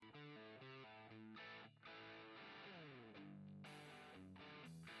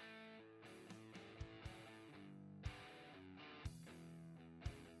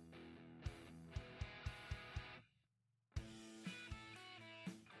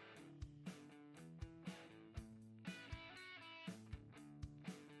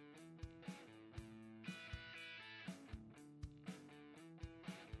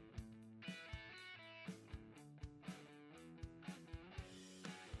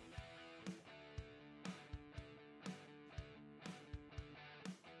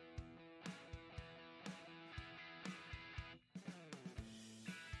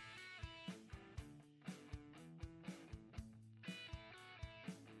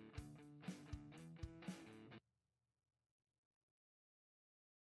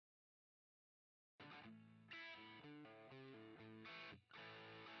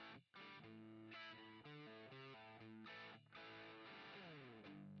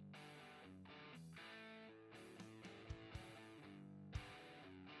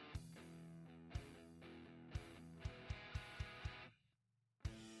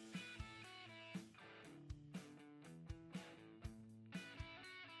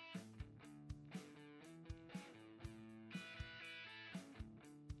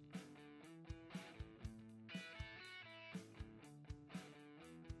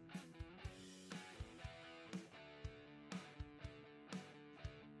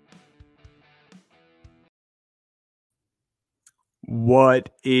What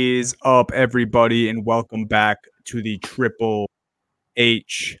is up, everybody, and welcome back to the Triple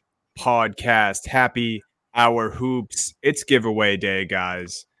H podcast. Happy Hour Hoops. It's giveaway day,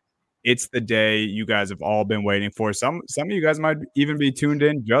 guys. It's the day you guys have all been waiting for. Some of you guys might even be tuned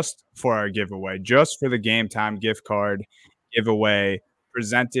in just for our giveaway, just for the Game Time gift card giveaway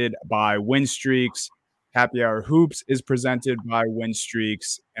presented by Winstreakz. Happy Hour Hoops is presented by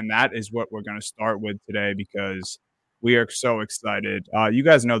Winstreakz, and that is what we're going to start with today because we are so excited. You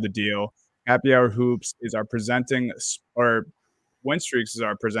guys know the deal. Happy Hour Hoops is our Winstreakz is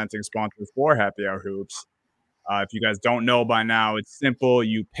our presenting sponsor for Happy Hour Hoops. If you guys don't know by now, it's simple.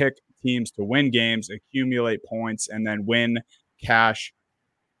 You pick teams to win games, accumulate points, and then win cash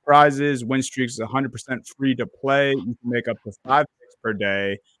prizes. Winstreakz is 100% free to play. You can make up to 5 picks per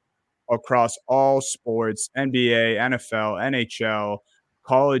day across all sports, NBA, NFL, NHL.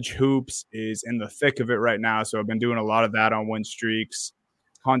 College hoops is in the thick of it right now, so I've been doing a lot of that on Winstreakz.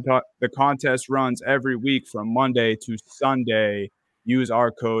 The contest runs every week from Monday to Sunday. Use our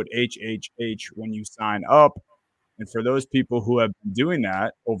code HHH when you sign up. And for those people who have been doing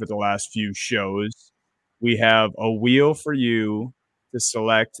that over the last few shows, we have a wheel for you to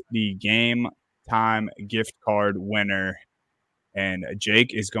select the Game Time gift card winner. And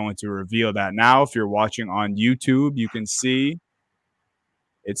Jake is going to reveal that now. If you're watching on YouTube, you can see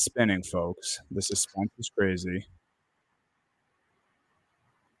it's spinning, folks. The suspense is crazy.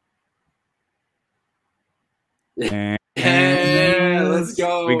 And let's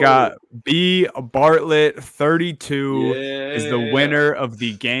go. We got B Bartlett 32 is the winner of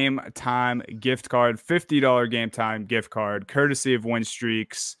the Game Time gift card, $50 Game Time gift card, courtesy of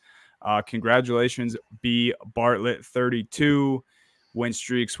Winstreakz. Congratulations, B Bartlett 32.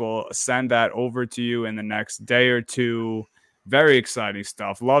 Winstreakz will send that over to you in the next day or two. Very exciting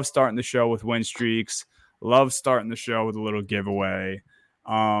stuff. Love starting the show with Winstreakz. Love starting the show with a little giveaway.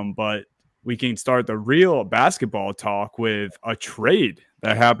 But we can start the real basketball talk with a trade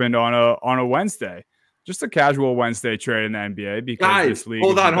that happened on a Wednesday. Just a casual Wednesday trade in the NBA because guys, this league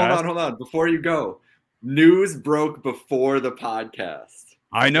hold on. Before you go, news broke before the podcast.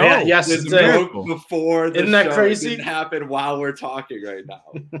 I know. Yeah, yes, it broke before the Isn't that show. crazy? It didn't happen while we're talking right now.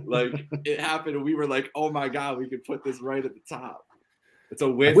 Like it happened, and we were like, "Oh my god, we could put this right at the top." It's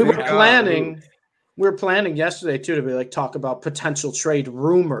a win. We were planning yesterday too to be like talk about potential trade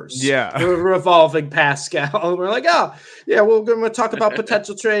rumors. Yeah, revolving Pascal. We're like, oh yeah, we're going to talk about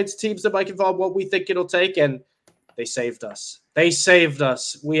potential trades, teams that might involve, what we think it'll take, and they saved us.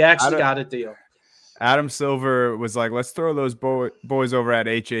 We actually got a deal. Adam Silver was like, let's throw those boys over at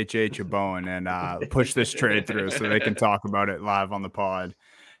HHH a bone and push this trade through so they can talk about it live on the pod.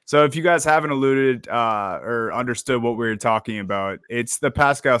 So if you guys haven't alluded or understood what we were talking about, it's the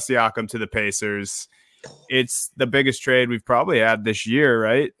Pascal Siakam to the Pacers. It's the biggest trade we've probably had this year,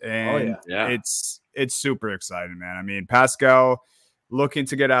 right? And it's super exciting, man. I mean, Pascal looking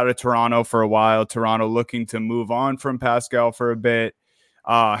to get out of Toronto for a while. Toronto looking to move on from Pascal for a bit.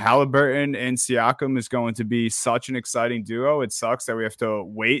 Halliburton and Siakam is going to be such an exciting duo. It sucks that we have to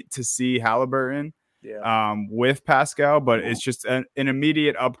wait to see Halliburton with Pascal, but it's just an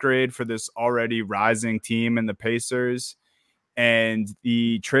immediate upgrade for this already rising team in the Pacers. And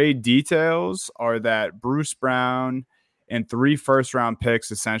the trade details are that Bruce Brown and 3 first-round picks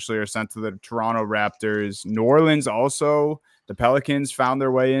essentially are sent to the Toronto Raptors. New Orleans also, the Pelicans found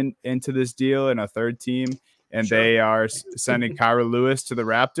their way into this deal in a third team. And they are sending Kyra Lewis to the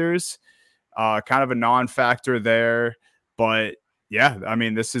Raptors. Kind of a non-factor there. But, yeah, I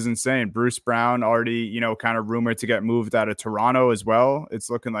mean, this is insane. Bruce Brown already, kind of rumored to get moved out of Toronto as well. It's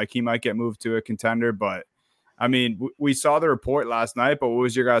looking like he might get moved to a contender. But, I mean, we saw the report last night. But what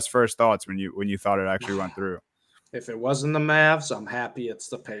was your guys' first thoughts when you thought it actually went through? If it wasn't the Mavs, I'm happy it's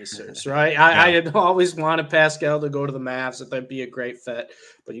the Pacers, right? I had always wanted Pascal to go to the Mavs, that they'd be a great fit.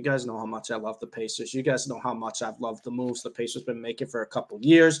 But you guys know how much I love the Pacers. You guys know how much I've loved the moves the Pacers been making for a couple of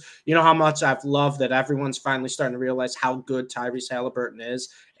years. You know how much I've loved that everyone's finally starting to realize how good Tyrese Halliburton is.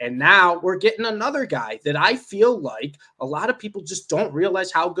 And now we're getting another guy that I feel like a lot of people just don't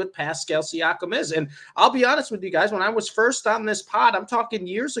realize how good Pascal Siakam is. And I'll be honest with you guys, when I was first on this pod, I'm talking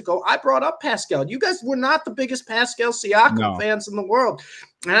years ago, I brought up Pascal. You guys were not the biggest Pascal Siakam fans in the world.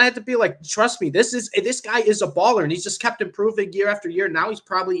 And I had to be like, trust me, this guy is a baller, and he's just kept improving year after year. Now he's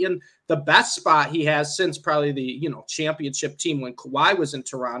probably in the best spot he has since probably the championship team when Kawhi was in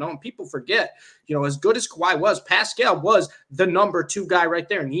Toronto. And people forget, as good as Kawhi was, Pascal was the number 2 guy right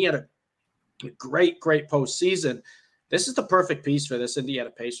there, and he had a great postseason. this is the perfect piece for this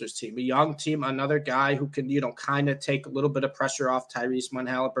Indiana Pacers team. A young team, another guy who can, kind of take a little bit of pressure off Tyrese when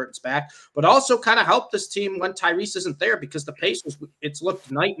Halliburton's back, but also kind of help this team when Tyrese isn't there, because the Pacers, it's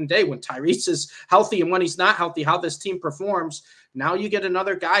looked night and day when Tyrese is healthy and when he's not healthy, how this team performs. Now you get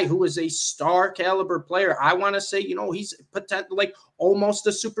another guy who is a star caliber player. I want to say, he's potentially almost a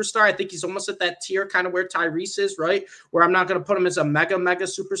superstar. I think he's almost at that tier kind of where Tyrese is, right? Where I'm not going to put him as a mega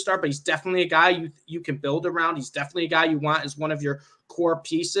superstar, but he's definitely a guy you can build around. He's definitely a guy you want as one of your core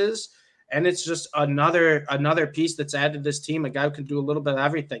pieces. And it's just another piece that's added to this team, a guy who can do a little bit of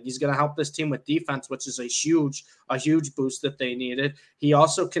everything. He's going to help this team with defense, which is a huge boost that they needed. He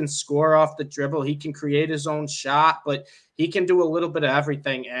also can score off the dribble. He can create his own shot, but he can do a little bit of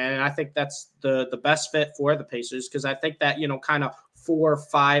everything. And I think that's the best fit for the Pacers, because I think that, kind of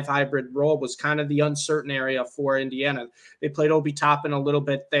 4-5 hybrid role was kind of the uncertain area for Indiana. They played Obi Toppin a little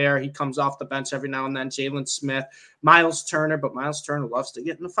bit there. He comes off the bench every now and then. Jalen Smith, Miles Turner, but Miles Turner loves to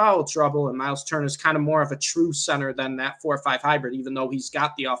get in foul trouble, and Miles Turner is kind of more of a true center than that 4-5 hybrid, even though he's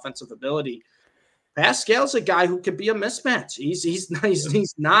got the offensive ability. Pascal's a guy who could be a mismatch.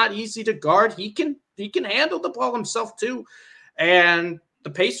 He's not easy to guard. He can handle the ball himself too, and the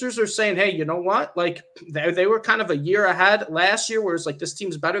Pacers are saying, hey, you know what? Like, they were kind of a year ahead last year, where it's like, this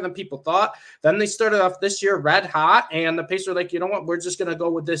team's better than people thought. Then they started off this year red hot, and the Pacers are like, you know what? We're just going to go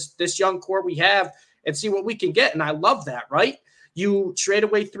with this young core we have and see what we can get. And I love that, right? You trade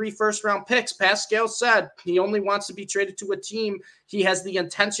away 3 first-round picks. Pascal said he only wants to be traded to a team he has the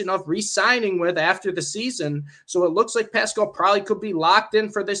intention of re-signing with after the season. So it looks like Pascal probably could be locked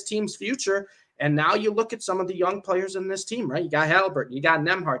in for this team's future. And now you look at some of the young players in this team, right? You got Halliburton, you got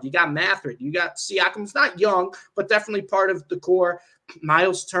Nembhard, you got Mathrid, you got Siakam's not young, but definitely part of the core.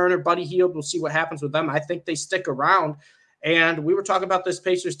 Miles Turner, Buddy Hield, we'll see what happens with them. I think they stick around. And we were talking about this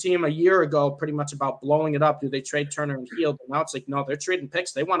Pacers team a year ago, pretty much about blowing it up. Do they trade Turner and Hield? And now it's like, no, they're trading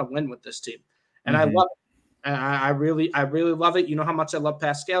picks. They want to win with this team. And I love it. And I really love it. You know how much I love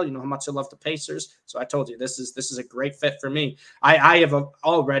Pascal. You know how much I love the Pacers. So I told you, this is a great fit for me. I have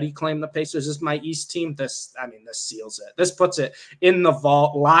already claimed the Pacers as my East team. This seals it. This puts it in the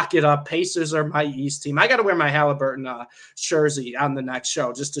vault. Lock it up. Pacers are my East team. I got to wear my Halliburton jersey on the next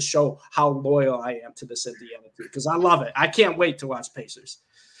show just to show how loyal I am to this Indiana team, because I love it. I can't wait to watch Pacers.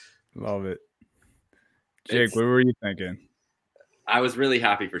 Love it. Jake, what were you thinking? I was really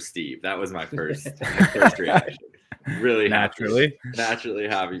happy for Steve. That was my first reaction. Really naturally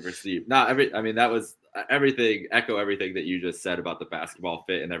happy for Steve. That was everything. Echo everything that you just said about the basketball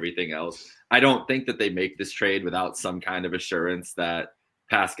fit and everything else. I don't think that they make this trade without some kind of assurance that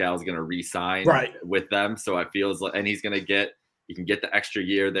Pascal's going to re-sign with them. So it feels like, and you can get the extra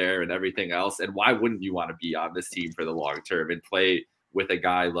year there and everything else. And why wouldn't you want to be on this team for the long term and play with a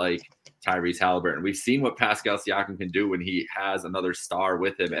guy like Tyrese Halliburton? We've seen what Pascal Siakam can do when he has another star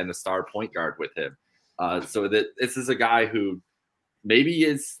with him and a star point guard with him. So that this is a guy who maybe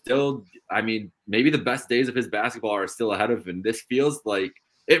is still, maybe the best days of his basketball are still ahead of him.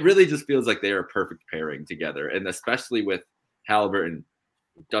 It really just feels like they are a perfect pairing together. And especially with Halliburton,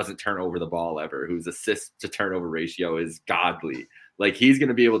 who doesn't turn over the ball ever, whose assist to turnover ratio is godly. Like, he's going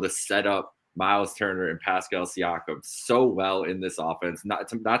to be able to set up Miles Turner and Pascal Siakam so well in this offense, not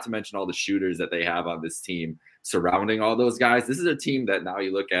to mention all the shooters that they have on this team surrounding all those guys. This is a team that now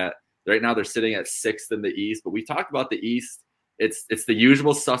you look at right now, they're sitting at 6th in the East, but we talked about the East. It's the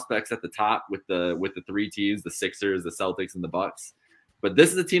usual suspects at the top with the 3 teams, the Sixers, the Celtics, and the Bucks. But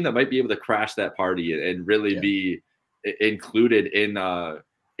this is a team that might be able to crash that party and really be included in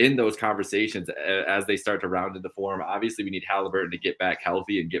those conversations as they start to round into form. Obviously, we need Halliburton to get back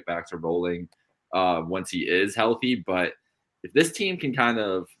healthy and get back to rolling once he is healthy. But if this team can kind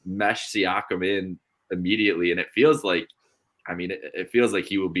of mesh Siakam in immediately, and it feels like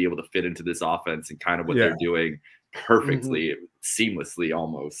he will be able to fit into this offense and kind of what they're doing perfectly, seamlessly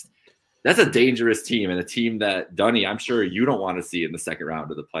almost. That's a dangerous team, and a team that, Dunny, I'm sure you don't want to see in the second round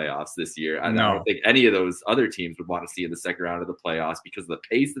of the playoffs this year. I don't think any of those other teams would want to see in the second round of the playoffs because of the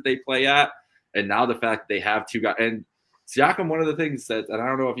pace that they play at, and now the fact that they have 2 guys. And Siakam, one of the things that, and I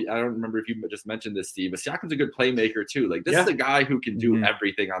don't remember if you just mentioned this, Steve, but Siakam's a good playmaker too. Like, this is a guy who can do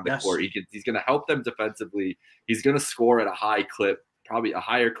everything on the court. He's going to help them defensively. He's going to score at a high clip, probably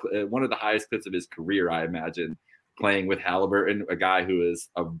one of the highest clips of his career, I imagine, playing with Halliburton, a guy who is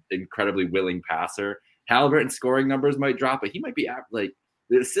an incredibly willing passer. Halliburton's scoring numbers might drop, but he might be like,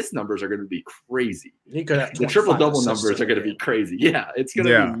 the assist numbers are going to be crazy. He could have the triple-double numbers are going to be crazy. Yeah, it's going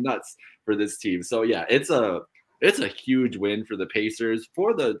to be nuts for this team. So yeah, it's a huge win for the Pacers.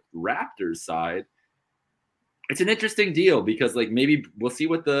 For the Raptors side, it's an interesting deal because, like, maybe we'll see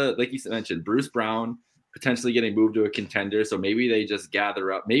what like you mentioned, Bruce Brown potentially getting moved to a contender. So maybe they just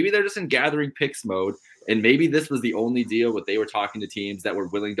gather up. Maybe they're just in gathering picks mode. And maybe this was the only deal, but they were talking to teams that were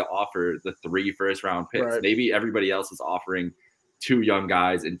willing to offer the 3 first-round picks. Right. Maybe everybody else was offering 2 young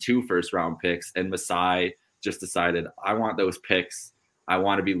guys and 2 first-round picks. And Masai just decided, I want those picks. I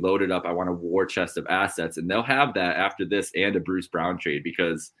want to be loaded up. I want a war chest of assets. And they'll have that after this and a Bruce Brown trade,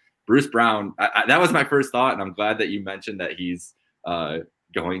 because Bruce Brown, that was my first thought. And I'm glad that you mentioned that he's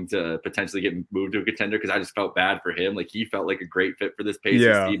going to potentially get moved to a contender, because I just felt bad for him. Like, he felt like a great fit for this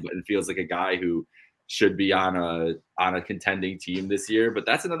Pacers team, but it feels like a guy who should be on a contending team this year. But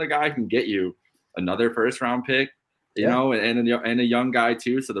that's another guy who can get you another first-round pick, you know, and a young guy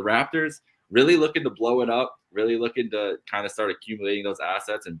too. So the Raptors really looking to blow it up, really looking to kind of start accumulating those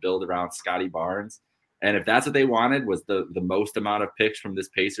assets and build around Scotty Barnes. And if that's what they wanted, was the most amount of picks from this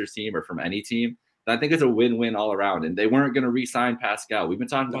Pacers team or from any team, I think it's a win-win all around. And they weren't going to re-sign Pascal. We've been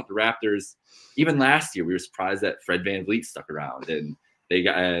talking about the Raptors. Even last year, we were surprised that Fred VanVleet stuck around and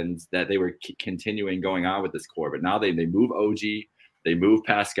that they were continuing going on with this core. But now they move OG, they move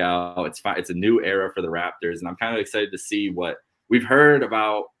Pascal. It's fine. It's a new era for the Raptors, and I'm kind of excited to see what we've heard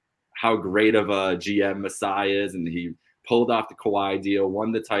about how great of a GM Masai is, and he pulled off the Kawhi deal,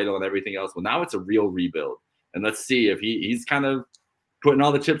 won the title, and everything else. Well, now it's a real rebuild, and let's see if he's kind of putting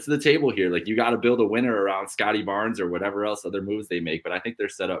all the chips to the table here. Like, you got to build a winner around Scotty Barnes or whatever else other moves they make. But I think they're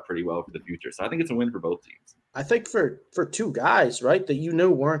set up pretty well for the future. So I think it's a win for both teams. I think for 2 guys, right, that you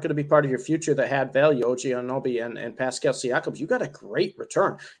knew weren't going to be part of your future that had value, OG Anunoby and Pascal Siakam, you got a great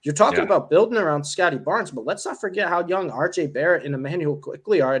return. You're talking about building around Scotty Barnes, but let's not forget how young RJ Barrett and Emmanuel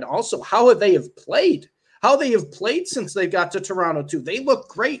Quickley are, and also how they have played. How they have played since they got to Toronto, too. They look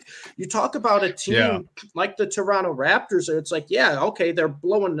great. You talk about a team like the Toronto Raptors, it's like, okay, they're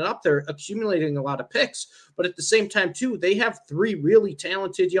blowing it up. They're accumulating a lot of picks. But at the same time, too, they have 3 really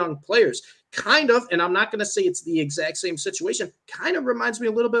talented young players. Kind of, and I'm not going to say it's the exact same situation, kind of reminds me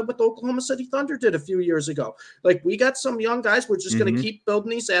a little bit what the Oklahoma City Thunder did a few years ago. Like, we got some young guys. We're just going to keep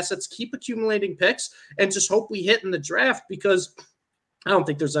building these assets, keep accumulating picks, and just hope we hit in the draft, because – I don't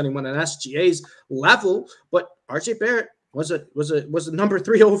think there's anyone at SGA's level, but RJ Barrett was a number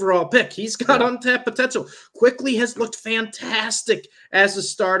 3 overall pick. He's got untapped potential. Quickley has looked fantastic as a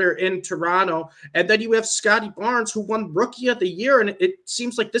starter in Toronto. And then you have Scotty Barnes, who won Rookie of the Year, and it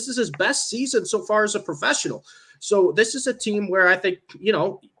seems like this is his best season so far as a professional. So this is a team where I think,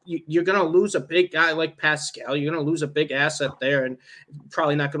 you're going to lose a big guy like Pascal. You're going to lose a big asset there, and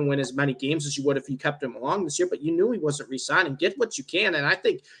probably not going to win as many games as you would if you kept him along this year, but you knew he wasn't re-signing. Get what you can, and I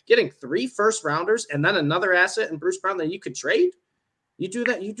think getting 3 first-rounders and then another asset in Bruce Brown that you could trade, you do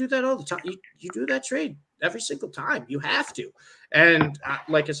that all the time. You do that trade every single time. You have to. And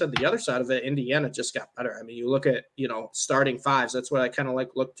like I said, the other side of it, Indiana just got better. I mean, you look at, starting 5s. That's what I kind of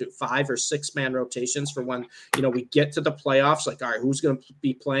look to, 5 or 6-man rotations for when, we get to the playoffs. Like, all right, who's going to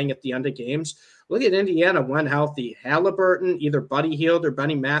be playing at the end of games? Look at Indiana when healthy. Halliburton, either Buddy Hield or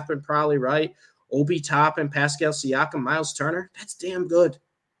Benny Matherin, probably right. Obi Toppin, Pascal Siakam, Miles Turner. That's damn good.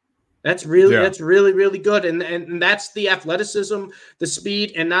 That's really, really good. And that's the athleticism, the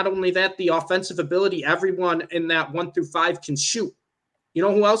speed, and not only that, the offensive ability. Everyone in that 1 through 5 can shoot. You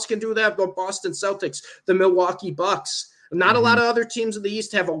know who else can do that? The Boston Celtics, the Milwaukee Bucks. Not a lot of other teams in the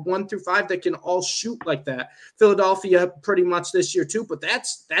East have a 1 through 5 that can all shoot like that. Philadelphia pretty much this year too, but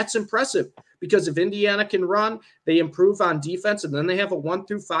that's impressive, because if Indiana can run, they improve on defense, and then they have a 1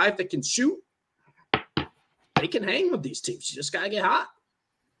 through 5 that can shoot, they can hang with these teams. You just got to get hot.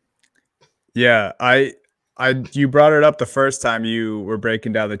 Yeah, you brought it up the first time you were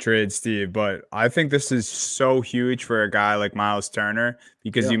breaking down the trade, Steve, but I think this is so huge for a guy like Miles Turner,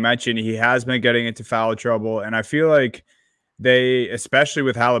 because you mentioned he has been getting into foul trouble, and I feel like they, especially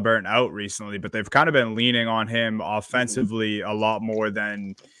with Halliburton out recently, but they've kind of been leaning on him offensively a lot more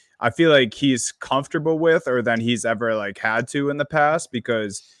than I feel like he's comfortable with, or than he's ever had to in the past,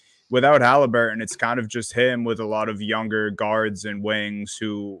 because without Halliburton, it's kind of just him with a lot of younger guards and wings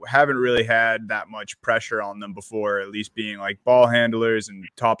who haven't really had that much pressure on them before, at least being ball handlers and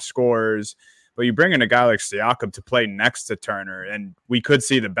top scorers. But you bring in a guy like Siakam to play next to Turner, and we could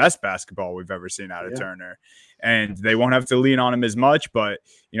see the best basketball we've ever seen out of Turner. And they won't have to lean on him as much, but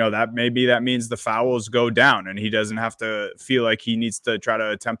that means the fouls go down, and he doesn't have to feel like he needs to try to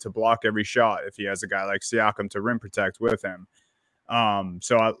attempt to block every shot if he has a guy like Siakam to rim protect with him.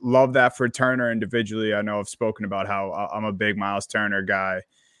 So I love that for Turner individually. I know I've spoken about how I'm a big Miles Turner guy.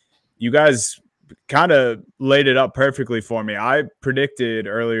 You guys kind of laid it up perfectly for me. I predicted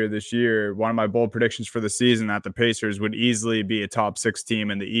earlier this year, one of my bold predictions for the season, that the Pacers would easily be a top 6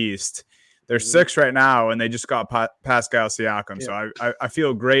 team in the East. They're 6 right now, and they just got Pascal Siakam. So I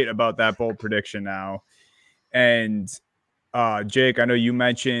feel great about that bold prediction now. And Jake, I know you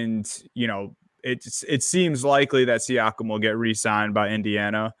mentioned, it seems likely that Siakam will get re-signed by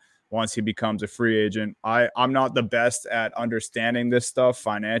Indiana once he becomes a free agent. I'm not the best at understanding this stuff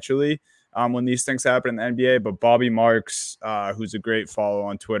financially when these things happen in the NBA, but Bobby Marks, who's a great follow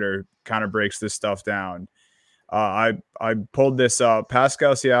on Twitter, kind of breaks this stuff down. I pulled this up.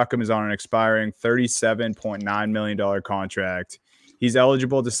 Pascal Siakam is on an expiring $37.9 million contract. He's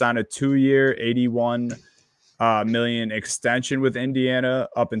eligible to sign a 2-year, $81 million extension with Indiana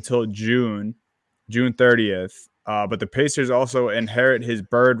up until June 30th. But the Pacers also inherit his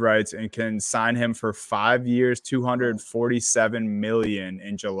bird rights and can sign him for 5 years, $247 million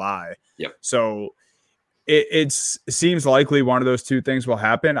in July. Yep. So it seems likely one of those two things will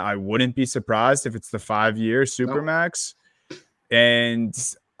happen. I wouldn't be surprised if it's the 5-year Supermax. No.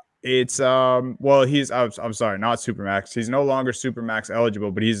 And it's I'm sorry, not Supermax. He's no longer Supermax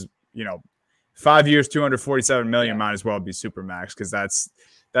eligible, but he's 5 years, $247 million might as well be Supermax because that's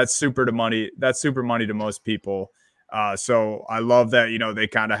super money. That's super money to most people. So I love that they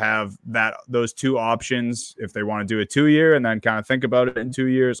kind of have those two options if they want to do a 2-year and then kind of think about it in 2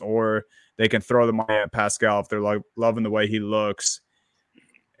 years, or they can throw the money at Pascal if they're loving the way he looks.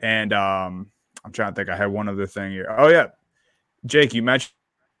 And I'm trying to think. I had one other thing here. Oh yeah, Jake, you mentioned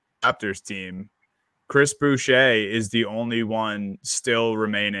the Raptors team. Chris Boucher is the only one still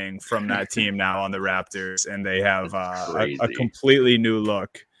remaining from that team now on the Raptors, and they have a completely new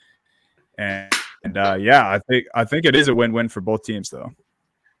look. And I think it is a win-win for both teams, though.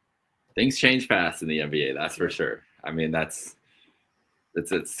 Things change fast in the NBA, that's for sure. I mean, it's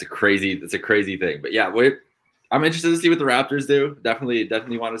a crazy thing. But yeah, I'm interested to see what the Raptors do.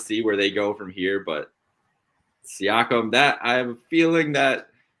 Definitely want to see where they go from here. But Siakam, that I have a feeling that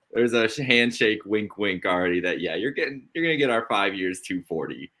there's a handshake, wink, wink already. That you're gonna get our 5 years,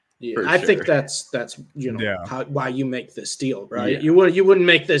 240. Yeah, I think that's why you make this deal, right? Yeah. You wouldn't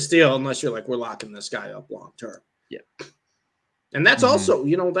make this deal unless you're like, we're locking this guy up long term. Yeah, and that's also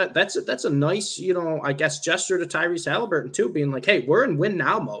that's a nice I guess gesture to Tyrese Halliburton too, being like, hey, we're in win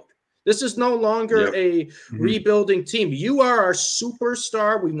now mode. This is no longer a rebuilding team. You are our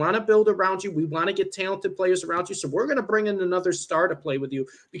superstar. We want to build around you. We want to get talented players around you. So we're going to bring in another star to play with you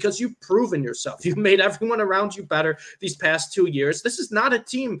because you've proven yourself. You've made everyone around you better these past 2 years. This is not a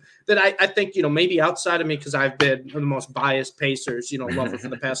team that I think, maybe outside of me, because I've been the most biased Pacers, lover for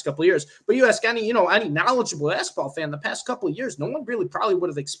the past couple of years. But you ask any knowledgeable basketball fan the past couple of years, no one really probably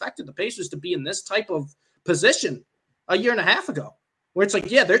would have expected the Pacers to be in this type of position a year and a half ago. Where it's like,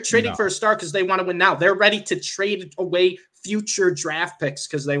 they're trading for a star because they want to win now. They're ready to trade away future draft picks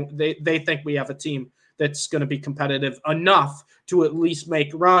because they think we have a team that's going to be competitive enough to at least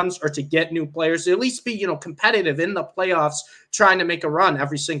make runs or to get new players, to at least be, competitive in the playoffs, trying to make a run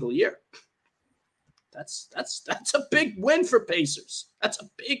every single year. That's a big win for Pacers. That's a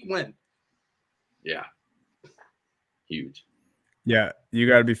big win. Yeah. Huge. Yeah, you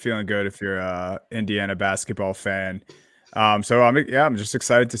got to be feeling good if you're a Indiana basketball fan. So I'm just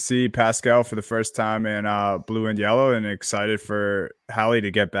excited to see Pascal for the first time in blue and yellow, and excited for Hallie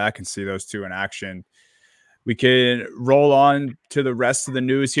to get back and see those two in action. We can roll on to the rest of the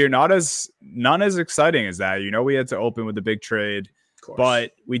news here. None as exciting as that. We had to open with the big trade,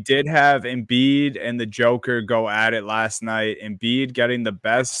 but we did have Embiid and the Joker go at it last night. Embiid getting the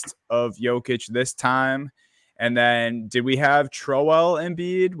best of Jokic this time. And then did we have Troel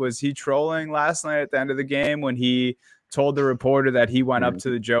Embiid? Was he trolling last night at the end of the game when he told the reporter that he went up to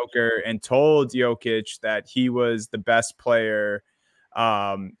the Joker and told Jokic that he was the best player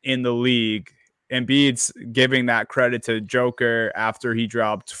in the league? Embiid's giving that credit to Joker after he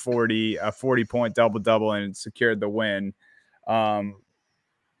dropped a 40-point double-double and secured the win.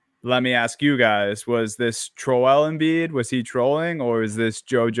 Let me ask you guys, was this Troel Embiid? Was he trolling, or is this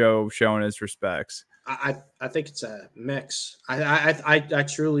JoJo showing his respects? I think it's a mix. I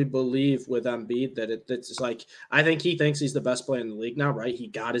truly believe with Embiid that it's like, I think he thinks he's the best player in the league now, right? He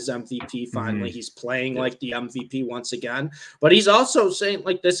got his MVP finally. Mm-hmm. He's playing like the MVP once again, but he's also saying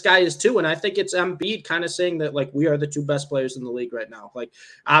like this guy is too. And I think it's Embiid kind of saying that like we are the two best players in the league right now. Like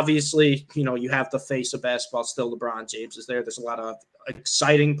obviously, you have the face of basketball still. LeBron James is there. There's a lot of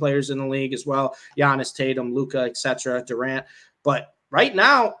exciting players in the league as well. Giannis, Tatum, Luka, etc., Durant, but right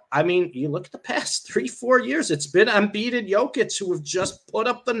now, I mean, you look at the past 3-4 years, it's been Embiid and Jokic who have just put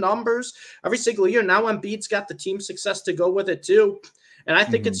up the numbers every single year. Now Embiid's got the team success to go with it too. And I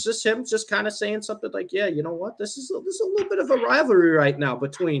think it's just him just kind of saying something like, yeah, you know what? This is a little bit of a rivalry right now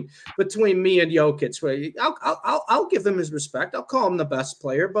between me and Jokic. I'll give him his respect. I'll call him the best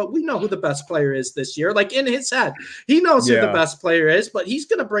player, but we know who the best player is this year. Like in his head, he knows who the best player is, but he's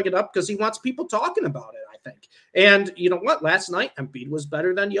going to bring it up because he wants people talking about it, I think. And you know what? Last night, Embiid was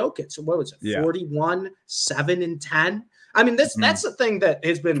better than Jokic. So what was it? Yeah. 41, 7, and 10. I mean, that's the thing that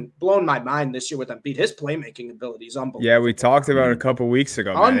has been blown my mind this year with Embiid. His playmaking ability is unbelievable. Yeah, we talked about it a couple weeks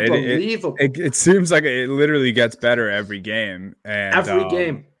ago. Man. Unbelievable. It seems like it literally gets better every game. And every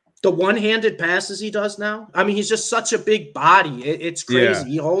game. The one-handed passes he does now. I mean, he's just such a big body. It's crazy. Yeah.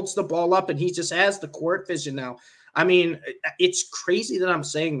 He holds the ball up, and he just has the court vision now. I mean, it's crazy that I'm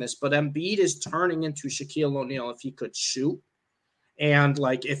saying this, but Embiid is turning into Shaquille O'Neal if he could shoot. And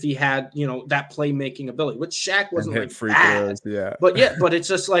like if he had, you know, that playmaking ability, which Shaq wasn't like free throws, yeah. But it's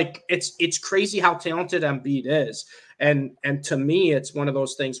just like it's crazy how talented Embiid is. And to me, it's one of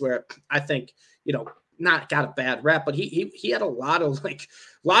those things where I think, you know, not got a bad rep, but he had a lot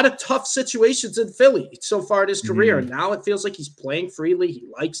of tough situations in Philly so far in his career. And now it feels like he's playing freely. He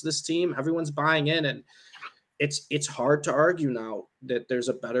likes this team. Everyone's buying in, and it's hard to argue now that there's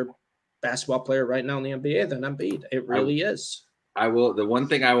a better basketball player right now in the NBA than Embiid. It really is. The one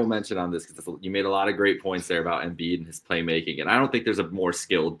thing I will mention on this, because you made a lot of great points there about Embiid and his playmaking, and I don't think there's a more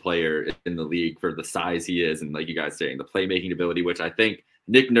skilled player in the league for the size he is, and like you guys saying, the playmaking ability, which I think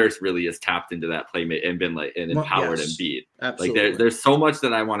Nick Nurse really has tapped into that playmate and been like and empowered Embiid. Absolutely. Like there's so much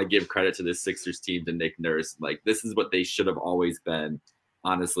that I want to give credit to this Sixers team, to Nick Nurse. Like this is what they should have always been,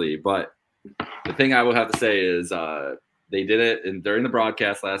 honestly. But the thing I will have to say is they did it, and during the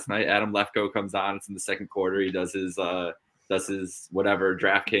broadcast last night, Adam Lefkoe comes on. It's in the second quarter. He does his whatever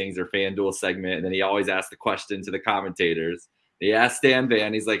DraftKings or FanDuel segment, and then he always asks the question to the commentators. He asked Stan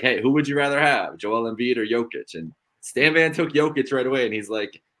Van, he's like, "Hey, who would you rather have, Joel Embiid or Jokic?" And Stan Van took Jokic right away, and he's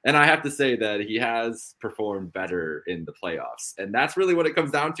like, and I have to say that he has performed better in the playoffs, and that's really what it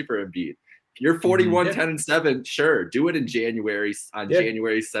comes down to for Embiid. If you're 41, 10, and 7, sure, do it in January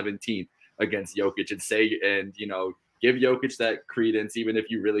January 17th against Jokic and you know, give Jokic that credence, even if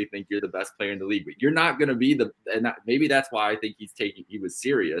you really think you're the best player in the league. But you're not going to be maybe that's why I think he was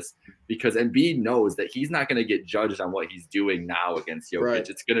serious, because Embiid knows that he's not going to get judged on what he's doing now against Jokic. Right.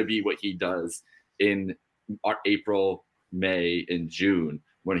 It's going to be what he does in April, May, and June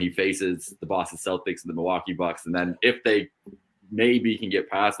when he faces the Boston Celtics and the Milwaukee Bucks. And then if they maybe can get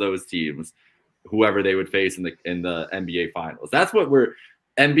past those teams, whoever they would face in the NBA Finals. That's what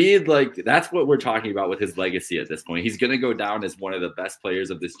Embiid, that's what we're talking about with his legacy at this point. He's going to go down as one of the best players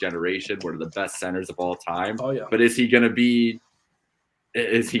of this generation, one of the best centers of all time. Oh, yeah. But is he going to be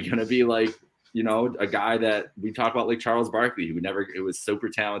like, you know, a guy that we talk about like Charles Barkley, who was super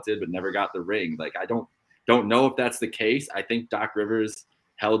talented but never got the ring? Like, I don't know if that's the case. I think Doc Rivers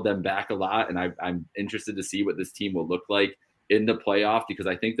held them back a lot, and I'm interested to see what this team will look like in the playoff, because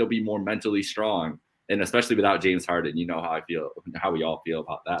I think they'll be more mentally strong. And especially without James Harden, you know how we all feel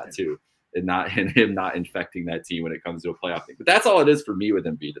about that too, and him not infecting that team when it comes to a playoff thing. But that's all it is for me with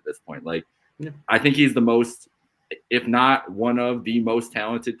Embiid at this point. Like, I think he's the most, if not one of the most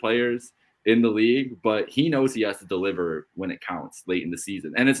talented players in the league. But he knows he has to deliver when it counts late in the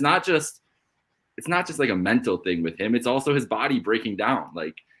season, and it's not just like a mental thing with him. It's also his body breaking down.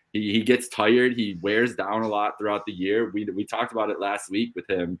 Like he gets tired, he wears down a lot throughout the year. We talked about it last week with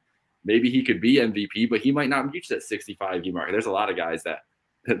him. Maybe he could be MVP, but he might not reach that 65 game mark. There's a lot of guys that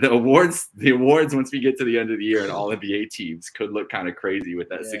the awards, once we get to the end of the year and all NBA teams could look kind of crazy with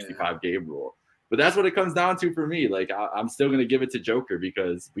that 65 game rule. But that's what it comes down to for me. Like, I'm still going to give it to Joker,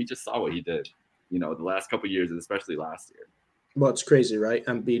 because we just saw what he did, you know, the last couple of years, and especially last year. Well, it's crazy, right?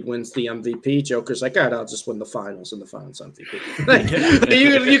 Embiid wins the MVP. Joker's like, all right, I'll just win the finals, and the finals MVP. Like,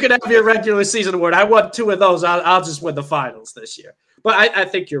 you could have your regular season award. I won 2 of those. I'll just win the finals this year. But I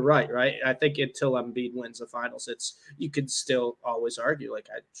think you're right? I think until Embiid wins the finals, you could still always argue, like,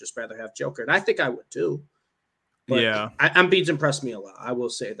 I'd just rather have Joker. And I think I would too. But yeah. Embiid's impressed me a lot. I will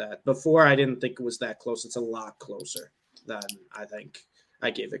say that. Before, I didn't think it was that close. It's a lot closer than I think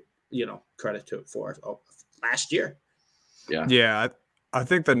I gave it, you know, credit to it for last year. Yeah. I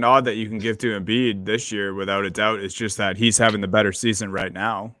think the nod that you can give to Embiid this year, without a doubt, is just that he's having the better season right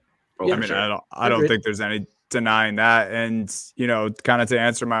now. Yeah, I mean, sure. I don't think there's any denying that. And, you know, kind of to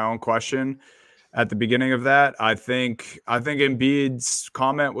answer my own question at the beginning of that, I think Embiid's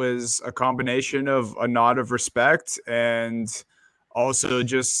comment was a combination of a nod of respect and also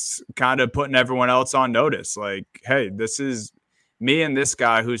just kind of putting everyone else on notice. Like, hey, this is me and this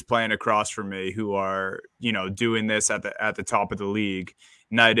guy who's playing across from me, who are, you know, doing this at the top of the league,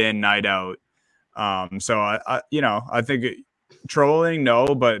 night in, night out. So I think trolling,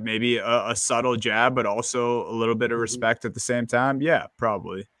 no, but maybe a subtle jab, but also a little bit of respect at the same time. Yeah,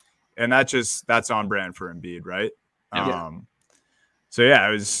 probably. And that's on brand for Embiid, right? Yeah. So yeah,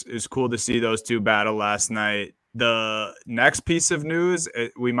 it was cool to see those two battle last night. the next piece of news,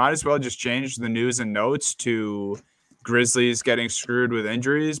 we might as well just change the news and notes to Grizzlies getting screwed with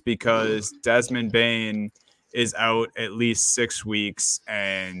injuries because Desmond Bane is out at least 6 weeks,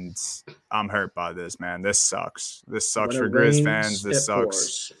 and I'm hurt by this, man. This sucks. This sucks for Grizz fans. This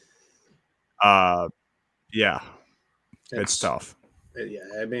sucks. Yeah, it's tough. Yeah,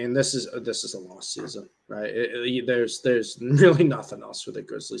 I mean, this is a lost season, right? There's really nothing else for the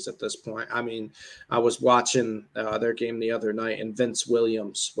Grizzlies at this point. I mean, I was watching their game the other night, and Vince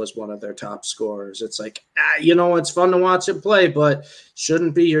Williams was one of their top scorers. It's like, it's fun to watch him play, but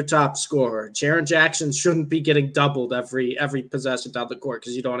shouldn't be your top scorer. Jaren Jackson shouldn't be getting doubled every possession down the court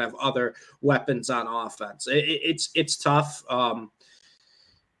because you don't have other weapons on offense. It's tough.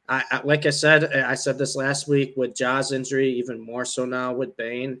 Like I said this last week with Ja's injury, even more so now with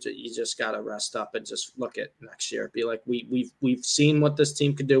Bane. You just got to rest up and just look at next year. Be like, we've seen what this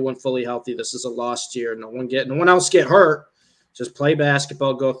team can do when fully healthy. This is a lost year. No one else get hurt. Just play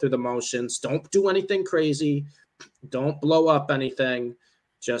basketball, go through the motions. Don't do anything crazy. Don't blow up anything.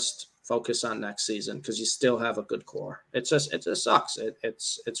 Just focus on next season because you still have a good core. It just sucks.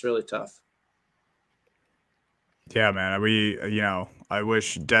 It's really tough. Yeah, man. I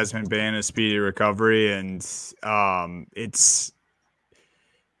wish Desmond Bane a speedy recovery, and it's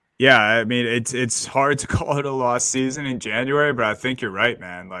hard to call it a lost season in January, but I think you're right,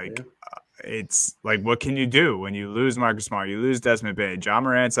 man. It's like, what can you do when you lose Marcus Smart, you lose Desmond Bane, John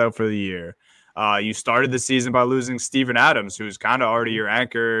Morant's out for the year. You started the season by losing Steven Adams, who's kind of already your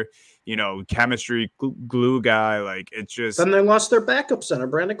anchor, chemistry glue guy. Like, it's just. Then they lost their backup center,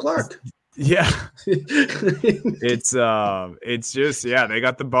 Brandon Clark. Yeah, it's just, they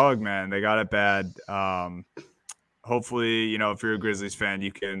got the bug, man. They got it bad. Hopefully, if you're a Grizzlies fan,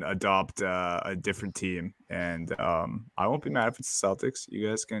 you can adopt a different team, and I won't be mad if it's the Celtics. You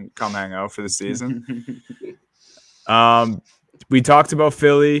guys can come hang out for the season. We talked about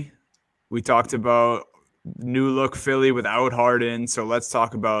Philly. We talked about new look Philly without Harden. So let's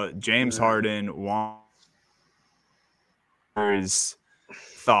talk about James Harden.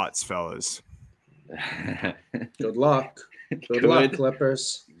 Thoughts, fellas? Good luck. Good luck,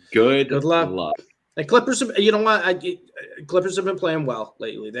 Clippers. Good luck. And Clippers, you know what? Clippers have been playing well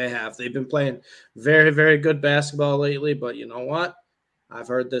lately. They've been playing very, very good basketball lately. But you know what? I've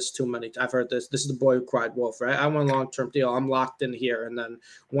heard this too many. I've heard this. This is the boy who cried wolf, right? I want a long-term deal. I'm locked in here, and then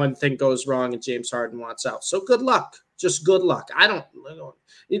one thing goes wrong, and James Harden wants out. So good luck. Just good luck.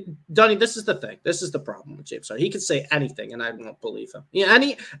 Dunny, this is the thing. This is the problem with James Harden. He can say anything, and I won't believe him. Yeah,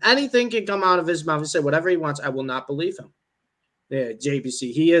 anything can come out of his mouth and say whatever he wants. I will not believe him. Yeah,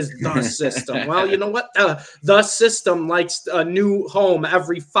 JBC. He is the system. Well, you know what? The system likes a new home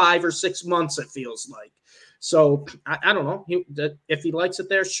every 5 or 6 months, it feels like. So I don't know. If he likes it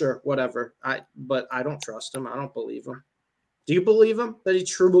there, sure, whatever. But I don't trust him. I don't believe him. Do you believe him that he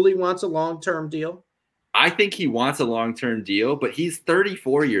truly wants a long-term deal? I think he wants a long-term deal, but he's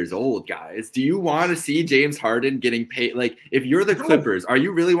 34 years old, guys. Do you want to see James Harden getting paid? Like, if you're the Clippers, are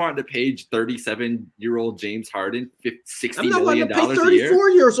you really wanting to pay 37-year-old James Harden $60 million a year? 34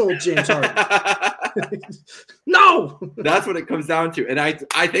 years old James Harden. No, that's what it comes down to. And I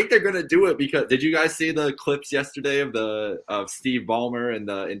think they're going to do it because did you guys see the clips yesterday of Steve Ballmer and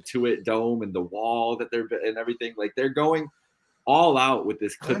the Intuit Dome and the wall that they're and everything? Like, they're going all out with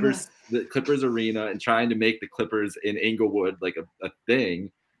this the Clippers arena and trying to make the Clippers in Inglewood like a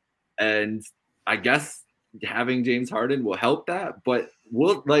thing. And I guess having James Harden will help that, but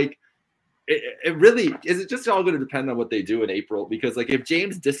it really is. It just all going to depend on what they do in April, because like if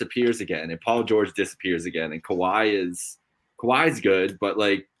James disappears again and Paul George disappears again and Kawhi's good, but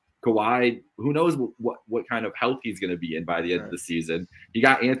like Kawhi, who knows what kind of health he's going to be in by the end of the season. You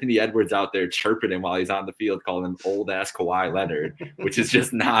got Anthony Edwards out there chirping him while he's on the field, calling him old ass Kawhi Leonard, which is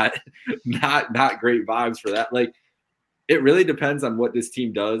just not great vibes for that. Like, it really depends on what this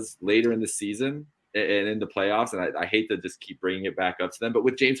team does later in the season and in the playoffs. And I hate to just keep bringing it back up to them, but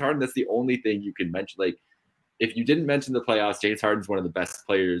with James Harden, that's the only thing you can mention. Like, if you didn't mention the playoffs, James Harden's one of the best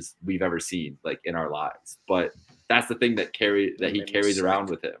players we've ever seen, like, in our lives. But that's the thing that he carries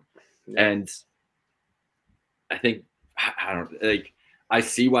around with him. And I think I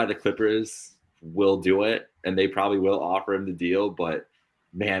see why the Clippers will do it, and they probably will offer him the deal. But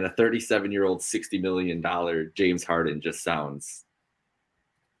man, a 37-year-old $60 million James Harden just doesn't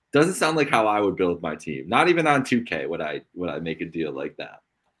sound like how I would build my team. Not even on 2K would I make a deal like that.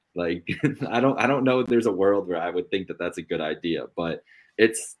 Like, I don't know if there's a world where I would think that that's a good idea. But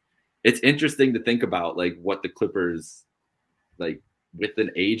it's interesting to think about, like, what the Clippers, like, with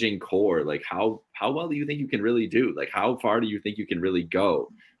an aging core, like how well do you think you can really do? Like how far do you think you can really go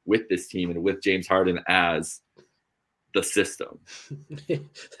with this team and with James Harden as the system?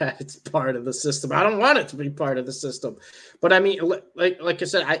 That's part of the system. I don't want it to be part of the system, but I mean, like I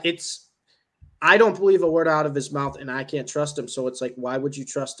said, I don't believe a word out of his mouth, and I can't trust him. So it's like, why would you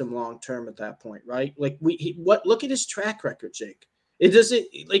trust him long term at that point, right? Like look at his track record, Jake. It doesn't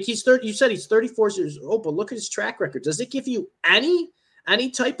like he's 30. You said he's 34 years old, but look at his track record. Does it give you any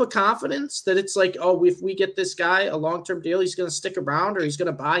type of confidence that it's like, oh, if we get this guy a long-term deal, he's going to stick around or he's going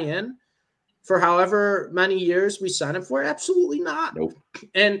to buy in for however many years we sign him for? Absolutely not. Nope.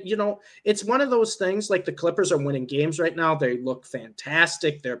 And, it's one of those things, like the Clippers are winning games right now. They look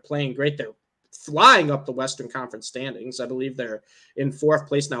fantastic. They're playing great. They're flying up the Western Conference standings. I believe they're in 4th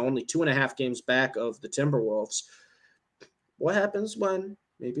place now, only 2.5 games back of the Timberwolves. What happens when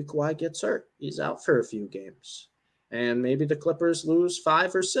maybe Kawhi gets hurt? He's out for a few games. And maybe the Clippers lose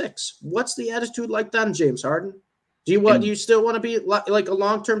 5 or 6. What's the attitude like then, James Harden? Do you still want to be like a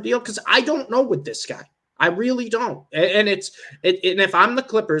long-term deal? Because I don't know with this guy. I really don't. And and if I'm the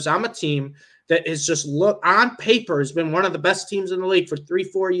Clippers, I'm a team that is just on paper has been one of the best teams in the league for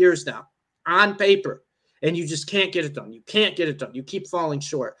 3-4 years now. On paper. And you just can't get it done. You can't get it done. You keep falling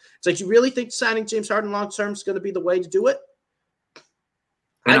short. It's like, you really think signing James Harden long-term is going to be the way to do it?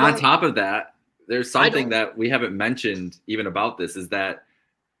 And on top of that, there's something that we haven't mentioned even about this is that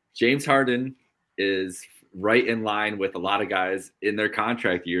James Harden is right in line with a lot of guys in their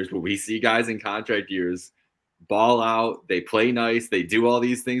contract years, where we see guys in contract years ball out, they play nice, they do all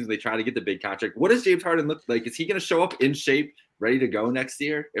these things, they try to get the big contract. What does James Harden look like? Is he going to show up in shape, ready to go next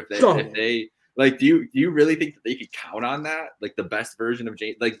year? If they like, do you really think that they could count on that? Like the best version of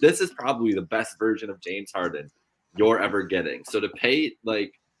James, like this is probably the best version of James Harden you're ever getting. So to pay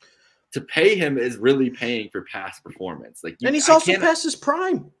him is really paying for past performance. And he's also past his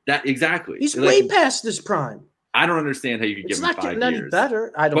prime. That exactly. He's way past his prime. I don't understand how you could give him 5 years. It's not getting any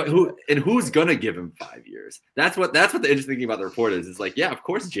better. I don't. But who's gonna give him 5 years? That's what the interesting thing about the report is. It's like, yeah, of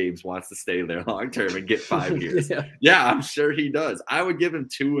course James wants to stay there long term and get 5 years. Yeah, I'm sure he does. I would give him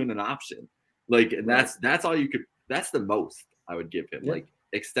 2 and an option. And that's all you could. That's the most I would give him. Yeah.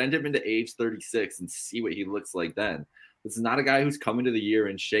 Extend him into age 36 and see what he looks like then. This is not a guy who's coming to the year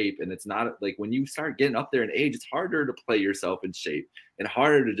in shape. And it's not like when you start getting up there in age, it's harder to play yourself in shape and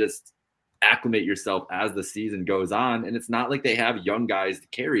harder to just acclimate yourself as the season goes on. And it's not like they have young guys to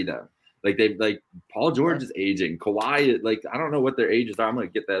carry them. Paul George is aging. Kawhi, I don't know what their ages are. I'm going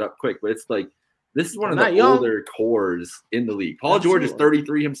to get that up quick, but it's this is one of the older cores in the league. Paul George is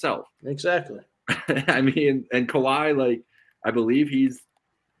 33 himself. Exactly. I mean, and Kawhi, I believe he's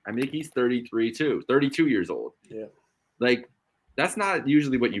 33 too, 32 years old. Yeah. That's not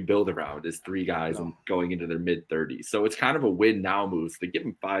usually what you build around is 3 guys and going into their mid 30s. So it's kind of a win now move. So to give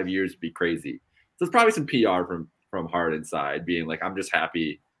him 5 years would be crazy. So it's probably some PR from Harden's side being like, I'm just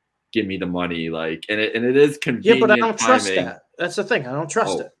happy, give me the money. And it is convenient. Yeah, but I don't trust that. That's the thing. I don't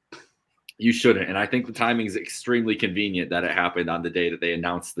trust it. You shouldn't. And I think the timing is extremely convenient that it happened on the day that they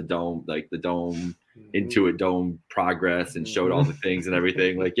announced the dome, the dome, Intuit Dome progress and showed all the things and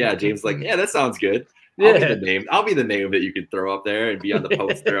everything. James yeah, that sounds good. I'll be the name that you could throw up there and be on the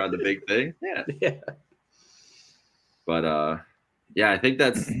poster on the big thing. Yeah. But I think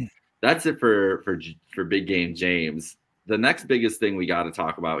that's it for big game James. The next biggest thing we got to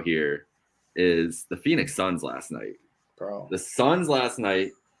talk about here is the Phoenix Suns last night. Bro. The Suns last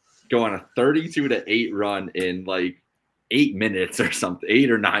night go on a 32-8 run in 8 minutes or something,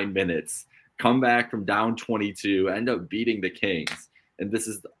 8 or 9 minutes. Come back from down 22, end up beating the Kings. And this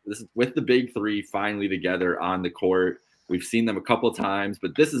is with the big 3 finally together on the court. We've seen them a couple times,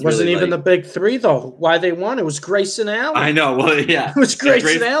 but this is wasn't really even the big 3 though. Why they won? It was Grayson Allen. I know. Well, yeah, it was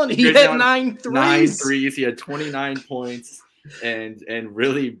Grayson Allen. He had 9 threes. 9 threes. He had 29 points, and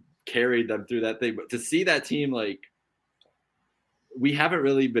really carried them through that thing. But to see that team, we haven't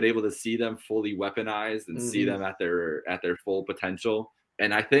really been able to see them fully weaponized and see them at their full potential.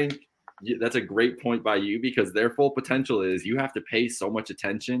 And I think that's a great point by you, because their full potential is you have to pay so much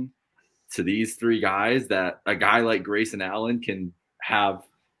attention to these 3 guys that a guy like Grayson Allen can have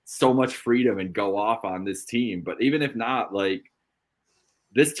so much freedom and go off on this team. But even if not,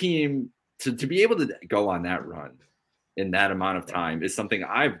 this team to be able to go on that run in that amount of time is something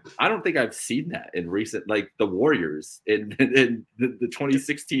I don't think I've seen that in recent, the Warriors in the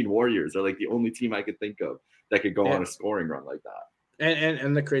 2016 Warriors are the only team I could think of that could go on a scoring run like that.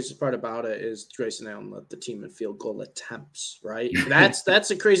 And the craziest part about it is Grayson Allen led the team in field goal attempts, right? That's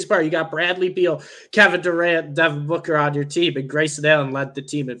the crazy part. You got Bradley Beal, Kevin Durant, Devin Booker on your team, and Grayson Allen led the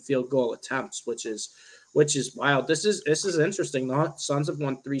team in field goal attempts, which is which is wild. This is interesting. The Suns have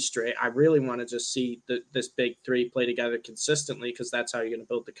won 3 straight. I really want to just see this big three play together consistently because that's how you're going to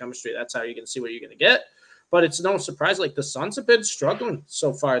build the chemistry. That's how you're going to see what you're going to get. But it's no surprise. Like the Suns have been struggling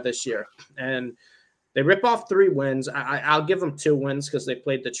so far this year, and they rip off 3 wins. I'll give them 2 wins because they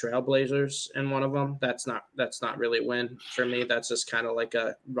played the Trailblazers in one of them. That's not really a win for me. That's just kind of like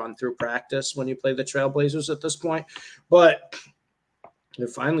a run through practice when you play the Trailblazers at this point. But they're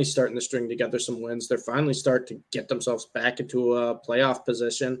finally starting to string together some wins. They're finally starting to get themselves back into a playoff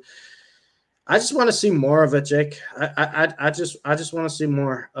position. I just want to see more of it, Jake. I just want to see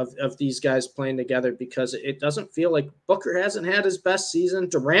more of these guys playing together because it doesn't feel like Booker hasn't had his best season.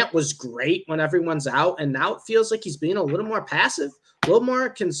 Durant was great when everyone's out, and now it feels like he's being a little more passive, a little more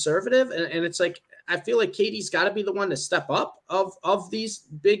conservative, and it's like I feel like KD's got to be the one to step up of these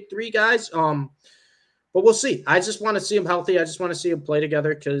big 3 guys. But we'll see. I just want to see them healthy. I just want to see them play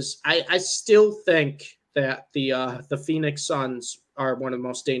together because I still think that the Phoenix Suns are one of the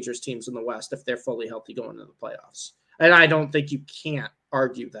most dangerous teams in the West if they're fully healthy going into the playoffs. And I don't think you can't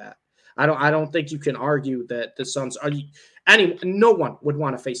argue that. I don't think you can argue that the Suns are no one would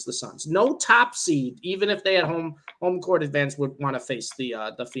want to face the Suns. No top seed, even if they had home court advantage, would want to face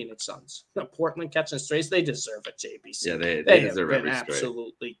the Phoenix Suns. Portland catching strays, they deserve it, JBC. Yeah, they deserve every straight.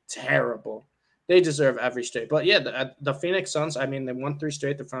 Absolutely terrible. They deserve every straight. But yeah, the Phoenix Suns, I mean, they won 3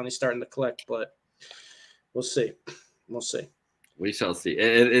 straight. They're finally starting to click, but we'll see. We'll see. We shall see.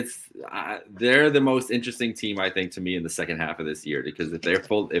 They're the most interesting team, I think, to me in the second half of this year because if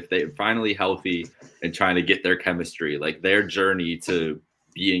they're finally healthy and trying to get their chemistry, like their journey to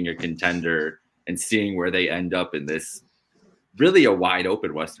being a contender and seeing where they end up in this really a wide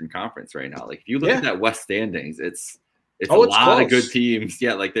open Western Conference right now. Like if you look at that West standings, it's a lot close. Of good teams.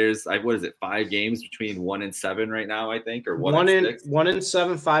 Yeah, like there's 5 games between 1 and 7 right now, I think, or 1 and 6. 1 and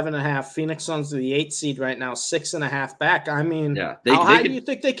 7, 5.5. Phoenix Suns are the 8th seed right now, 6.5 back. I mean, how high do you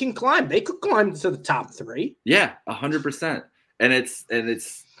think they can climb? They could climb to the top 3. Yeah, 100%. And it's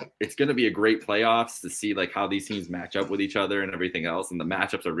going to be a great playoffs to see like how these teams match up with each other and everything else. And the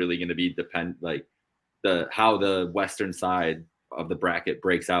matchups are really going to be how the Western side of the bracket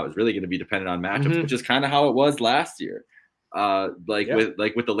breaks out is really going to be dependent on matchups, which is kind of how it was last year. With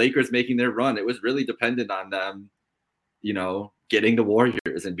the Lakers making their run, it was really dependent on them, getting the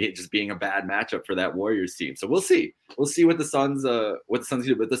Warriors and just being a bad matchup for that Warriors team. So we'll see what the Suns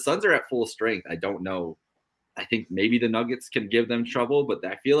do. But the Suns are at full strength. I don't know. I think maybe the Nuggets can give them trouble, but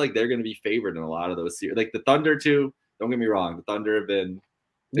I feel like they're going to be favored in a lot of those series. Like the Thunder too. Don't get me wrong. The Thunder have been.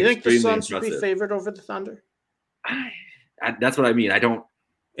 You think the Suns would be favored over the Thunder? That's what I mean. I don't.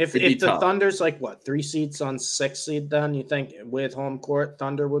 If the tough. Thunder's like 3 seeds on 6 seed, then you think with home court,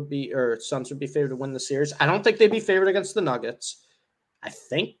 Suns would be favored to win the series? I don't think they'd be favored against the Nuggets. I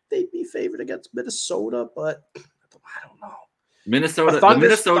think they'd be favored against Minnesota, but I don't know. The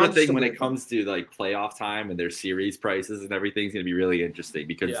Minnesota thing when it comes to like playoff time and their series prices and everything's going to be really interesting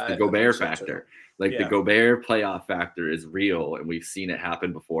because the Gobert factor, the Gobert playoff factor is real, and we've seen it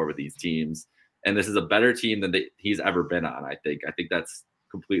happen before with these teams. And this is a better team than he's ever been on. I think that's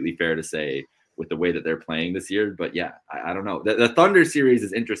completely fair to say with the way that they're playing this year. But yeah, I don't know. The Thunder series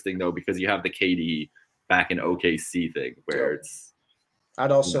is interesting though because you have the KD back in OKC thing where it's.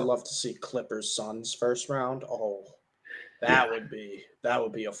 I'd also love to see Clippers Suns first round. Oh, that would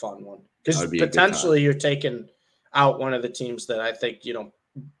be a fun one because potentially you're taking out one of the teams that I think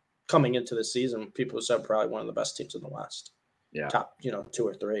coming into the season people said probably one of the best teams in the West. Yeah, top 2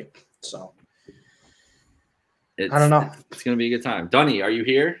 or 3. So. I don't know. It's going to be a good time. Dunny, are you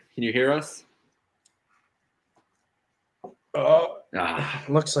here? Can you hear us? Oh,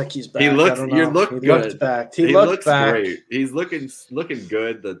 looks like he's back. He looks good. Back. He looks back. Great. He's looking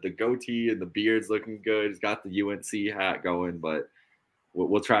good. The goatee and the beard's looking good. He's got the UNC hat going, but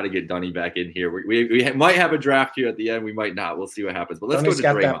we'll try to get Dunny back in here. We might have a draft here at the end. We might not. We'll see what happens. But let's Dunny's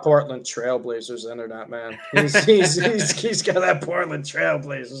go to Draymond. Got that Portland Trailblazers internet, man. He's got that Portland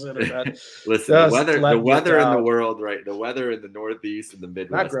Trailblazers internet. Listen, the weather in the world, right? The weather in the Northeast and the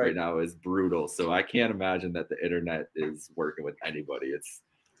Midwest right now is brutal. So I can't imagine that the internet is working with anybody.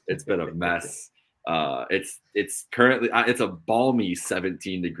 It's been a mess. It's currently it's a balmy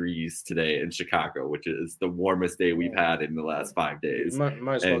 17 degrees today in Chicago, which is the warmest day we've had in the last 5 days. Might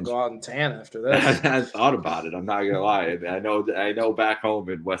as well go out and tan after this. I thought about it. I'm not gonna lie. I know back home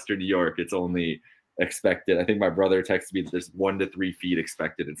in Western New York, it's only expected. I think my brother texted me that there's 1 to 3 feet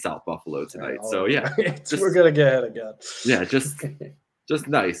expected in South Buffalo tonight. So yeah, we're gonna get ahead again. Yeah, just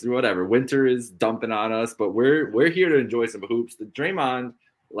nice. Whatever. Winter is dumping on us, but we're here to enjoy some hoops. The Draymond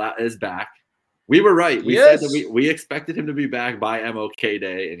is back. We were right. We said that we expected him to be back by MLK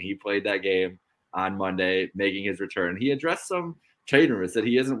Day, and he played that game. on Monday, making his return. He addressed some trade rumors, said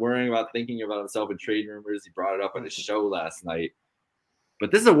he isn't worrying about thinking about himself in trade rumors. He brought it up on his show last night.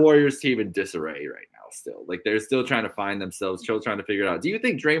 But this is a Warriors team in disarray right now still. Like, they're still trying to find themselves, still trying to figure it out. Do you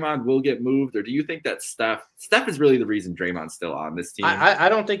think Draymond will get moved, or do you think that Steph is really the reason Draymond's still on this team? I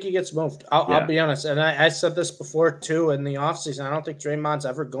don't think he gets moved. I'll be honest. And I said this before, too, in the offseason. I don't think Draymond's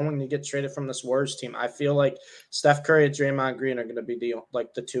ever going to get traded from this Warriors team. I feel like Steph Curry and Draymond Green are going to be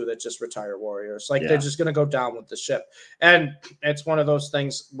the two that just retire Warriors. Like, they're just going to go down with the ship. And it's one of those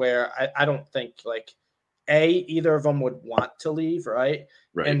things where I don't think, like, A, either of them would want to leave, right?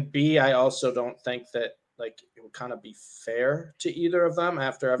 And B, I also don't think that, like, it would kind of be fair to either of them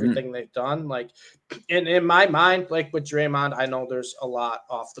after everything they've done. Like, in my mind, like with Draymond, I know there's a lot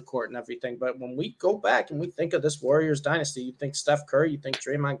off the court and everything, but when we go back and we think of this Warriors dynasty, you think Steph Curry, you think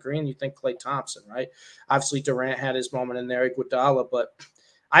Draymond Green, you think Klay Thompson, right? Obviously, Durant had his moment in there, Iguodala, but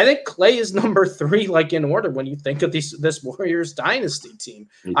I think Klay is number 3, like, in order when you think of this Warriors dynasty team.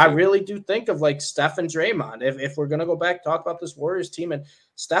 I really do think of, like, Steph and Draymond. If we're going to go back, talk about this Warriors team, and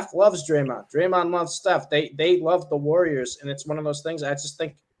Steph loves Draymond. Draymond loves Steph. They love the Warriors, and it's one of those things. I just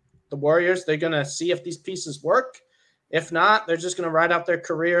think the Warriors, they're going to see if these pieces work. If not, they're just going to ride out their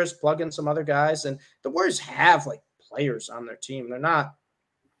careers, plug in some other guys. And the Warriors have, like, players on their team. They're not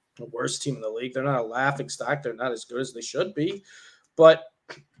the worst team in the league. They're not a laughing stock. They're not as good as they should be. But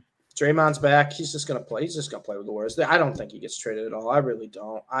Draymond's back. He's just gonna play. He's just gonna play with the Warriors. I don't think he gets traded at all. I really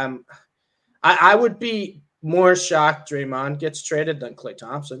don't. I would be more shocked Draymond gets traded than Klay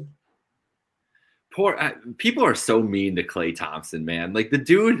Thompson. People are so mean to Klay Thompson, man. Like, the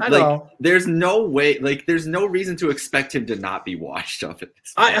dude, like, there's no way, like, there's no reason to expect him to not be washed up at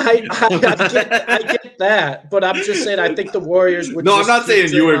this point. I get that, but I'm just saying I think the Warriors would. No, I'm not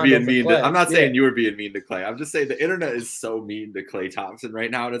saying you were being mean. I'm not saying you were being mean to Klay. I'm just saying the internet is so mean to Klay Thompson right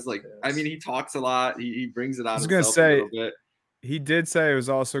now, and it's like, I mean, he talks a lot. He brings it on himself a little bit. He did say it was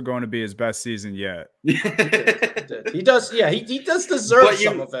also going to be his best season yet. He does. Yeah, he does deserve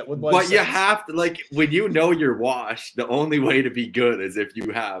some of it. But you have to, like, when you know you're washed, the only way to be good is if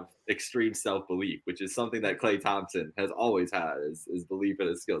you have extreme self-belief, which is something that Klay Thompson has always had, is belief in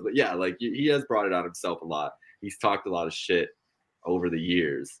his skills. But yeah, like, he has brought it on himself a lot. He's talked a lot of shit over the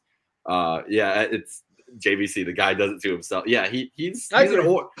years. It's JVC. The guy does it to himself. Yeah, he's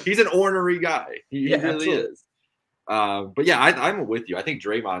an ornery guy. He really is. But yeah, I'm with you. I think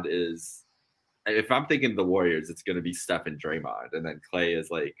Draymond is, if I'm thinking the Warriors, it's going to be Steph and Draymond, and then Klay is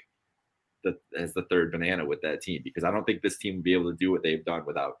like as the third banana with that team, because I don't think this team will be able to do what they've done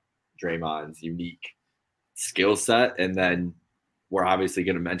without Draymond's unique skill set. And then we're obviously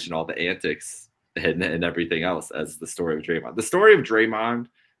going to mention all the antics and everything else as the story of Draymond. The story of Draymond,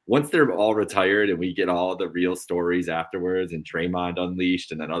 once they're all retired and we get all the real stories afterwards, and Draymond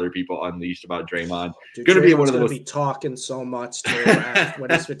unleashed, and then other people unleashed about Draymond, going to be one of the most. Be talking so much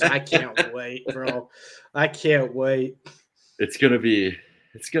when I can't wait, bro. I can't wait. It's gonna be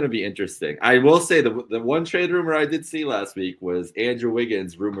interesting. I will say the one trade rumor I did see last week was Andrew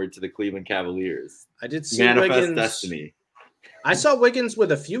Wiggins rumored to the Cleveland Cavaliers. I did see Manifest Wiggins. Destiny. I saw Wiggins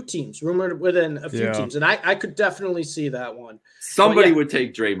with a few teams, rumored within a few teams, and I could definitely see that one. Somebody would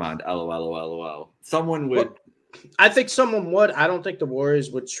take Draymond, LOL. Someone would. Well, I think someone would. I don't think the Warriors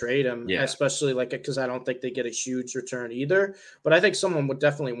would trade him, especially because I don't think they get a huge return either. But I think someone would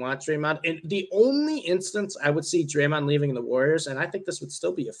definitely want Draymond. And the only instance I would see Draymond leaving the Warriors, and I think this would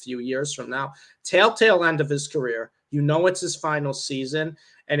still be a few years from now, telltale end of his career. You know it's his final season,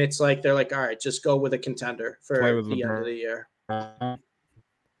 and it's like they're like, all right, just go with a contender for the end of the year.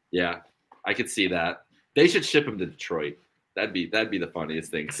 Yeah, I could see that. They should ship him to Detroit. That'd be the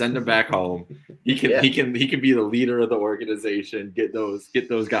funniest thing. Send him back home. He can be the leader of the organization. Get those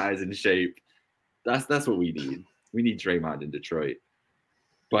guys in shape. That's what we need. We need Draymond in Detroit.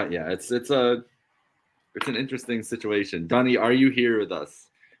 But yeah, it's an interesting situation. Dunny, are you here with us?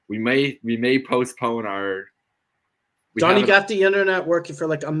 We may postpone our. Donnie got the internet working for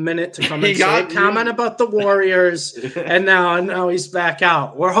like a minute to come and say a comment about the Warriors, and now he's back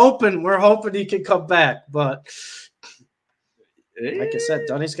out. We're hoping he can come back, but like I said,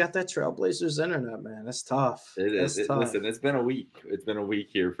 Donnie's got that Trailblazers internet, man. That's tough. It is. Listen, it's been a week. It's been a week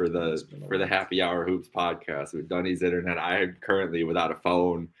here for the Happy Hour Hoops podcast with Donnie's internet. I am currently without a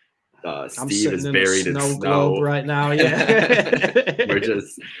phone. Steve is buried in snow globe right now. Yeah,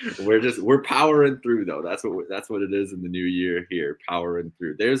 we're powering through though. That's what it is in the new year here. Powering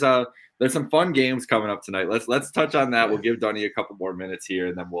through. There's some fun games coming up tonight. Let's touch on that. We'll give Dunny a couple more minutes here,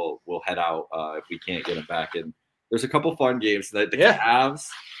 and then we'll head out if we can't get him back in. There's a couple fun games tonight. The Cavs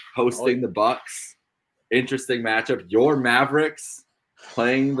hosting the Bucks. Interesting matchup. Your Mavericks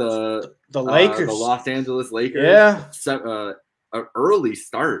playing the Lakers, the Los Angeles Lakers. Yeah, an early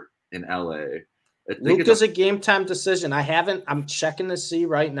start in LA. Luka's a game time decision. I'm checking to see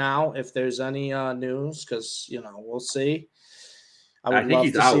right now if there's any news because we'll see. I would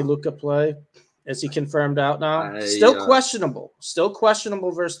love to see Luka play. Is he confirmed out now? Still questionable. Still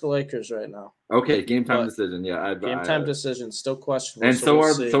questionable versus the Lakers right now. Okay, game time decision. Yeah, game time decision. Still questionable. And so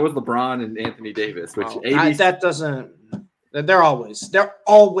is LeBron and Anthony Davis. Which that doesn't. They're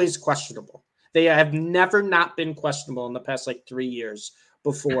always questionable. They have never not been questionable in the past 3 years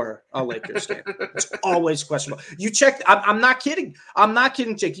before a Lakers game. It's always questionable. You check. I'm not kidding. I'm not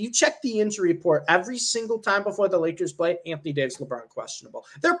kidding, Jake. You check the injury report every single time before the Lakers play. Anthony Davis, LeBron, questionable.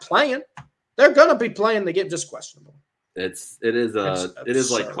 They're playing. They're gonna be playing the game, just questionable. It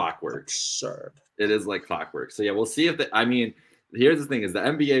is like clockwork. Absurd. It is like clockwork. So yeah, we'll see if here's the thing: is the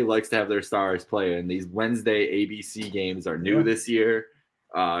NBA likes to have their stars play, and these Wednesday ABC games are new this year.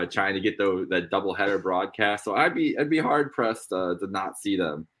 Trying to get that doubleheader broadcast, so I'd be hard pressed to not see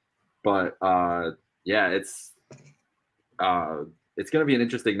them. But it's gonna be an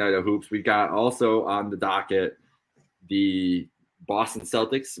interesting night of hoops. We've got also on the docket the Boston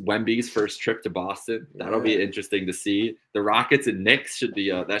Celtics, Wemby's first trip to Boston. That'll be interesting to see. The Rockets and Knicks should be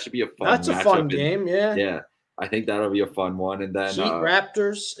a fun. That's a fun game, yeah. I think that'll be a fun one. And then Heat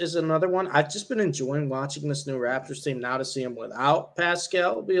Raptors is another one. I've just been enjoying watching this new Raptors team. Now to see them without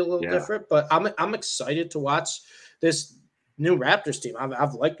Pascal will be a little different, but I'm excited to watch this new Raptors team.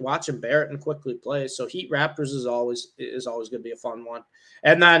 I've liked watching Barrett and Quickly play. So Heat Raptors is always going to be a fun one.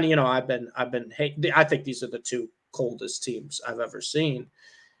 And then I think these are the two coldest teams I've ever seen.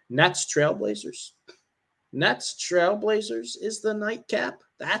 Nets Trailblazers. Nets Trailblazers is the nightcap.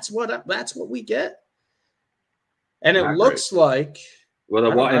 That's what we get. And it looks like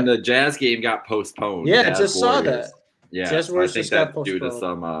the Jazz game got postponed. Yeah, I just saw that. Yeah, Jazz Warriors just got postponed due to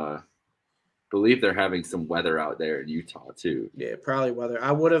some. Believe they're having some weather out there in Utah too. Yeah, probably weather.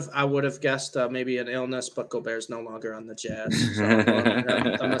 I would have guessed maybe an illness, but Gobert's no longer on the Jazz. So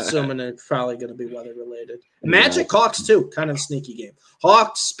I'm assuming it's probably going to be weather related. Magic Hawks too, kind of a sneaky game.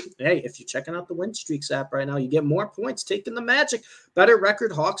 Hawks. Hey, if you're checking out the Winstreakz app right now, you get more points taking the Magic. Better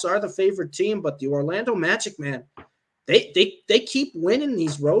record. Hawks are the favorite team, but the Orlando Magic, man, they keep winning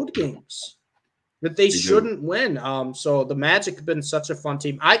these road games that they shouldn't win. So the Magic have been such a fun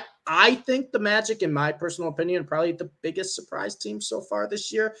team. I think the Magic, in my personal opinion, probably the biggest surprise team so far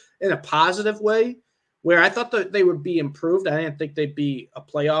this year in a positive way, where I thought that they would be improved. I didn't think they'd be a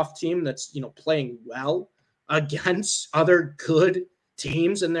playoff team that's, playing well against other good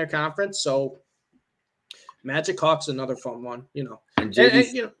teams in their conference. So Magic Hawks, another fun one, And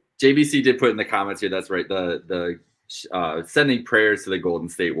JBC did put in the comments here. That's right. The sending prayers to the Golden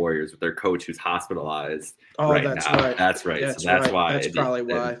State Warriors with their coach who's hospitalized right now. Right. That's right. That's why. That's probably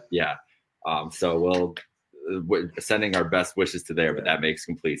why. Yeah. So we're sending our best wishes to there, but that makes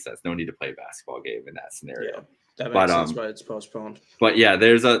complete sense. No need to play a basketball game in that scenario. Yeah, that makes sense why it's postponed. But yeah,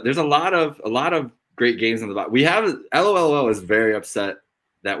 there's a lot of great games on the bottom. We have LOL is very upset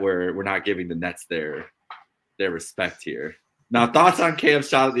that we're not giving the Nets their respect here. Now, thoughts on Cam's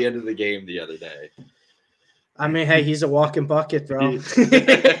shot at the end of the game the other day? I mean, hey, he's a walking bucket, bro. He's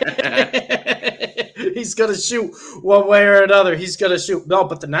going to shoot one way or another. He's going to shoot. No,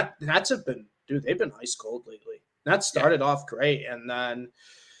 but the Nets have been, they've been ice cold lately. Nets started off great, and then,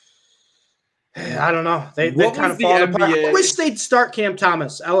 I don't know. They kind of fall apart. I wish they'd start Cam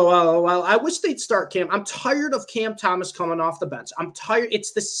Thomas. LOL. I wish they'd start Cam. I'm tired of Cam Thomas coming off the bench. I'm tired.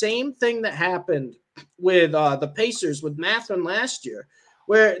 It's the same thing that happened with the Pacers with Mathurin last year,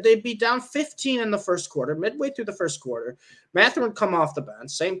 where they'd be down 15 in the first quarter, midway through the first quarter. Mathurin would come off the bench.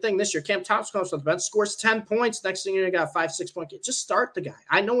 Same thing this year. Cam Thomas comes off the bench, scores 10 points. Next thing you got 5-6 point game. Just start the guy.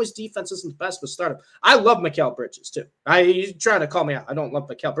 I know his defense isn't the best, but start him. I love Mikal Bridges, too. You're trying to call me out. I don't love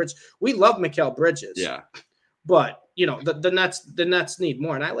Mikal Bridges. We love Mikal Bridges. Yeah. But, the Nets need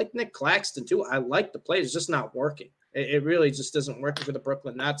more. And I like Nick Claxton, too. I like the play. It's just not working. It really just isn't working for the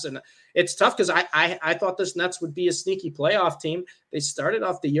Brooklyn Nets. And it's tough because I thought this Nets would be a sneaky playoff team. They started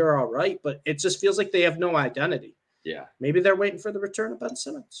off the year all right, but it just feels like they have no identity. Yeah. Maybe they're waiting for the return of Ben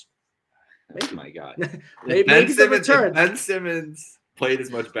Simmons. Maybe. Oh, my God. maybe the return. Ben Simmons played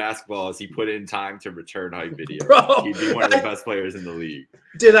as much basketball as he put in time to return hype video. Bro, he'd be one of the best players in the league.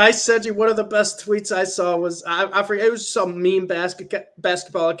 Did I send you one of the best tweets I saw was I forget, it was some meme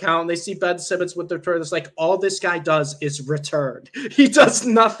basketball account. They see Ben Simmons with the return. It's like all this guy does is return. He does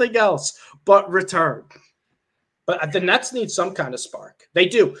nothing else but return. But the Nets need some kind of spark. They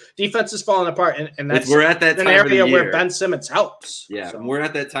do. Defense is falling apart, and that's we're at that an time area of the year where Ben Simmons helps. Yeah, so. We're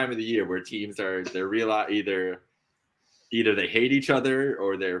at that time of the year where teams they're either either they hate each other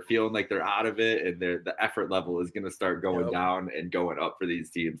or they're feeling like they're out of it, and the effort level is going to start going down and going up for these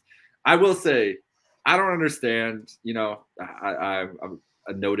teams. I will say, I don't understand. I'm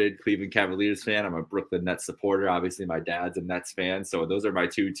a noted Cleveland Cavaliers fan. I'm a Brooklyn Nets supporter. Obviously, my dad's a Nets fan, so those are my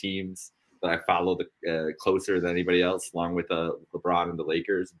two teams that I follow closer than anybody else, along with LeBron and the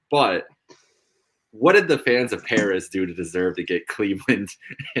Lakers. But what did the fans of Paris do to deserve to get Cleveland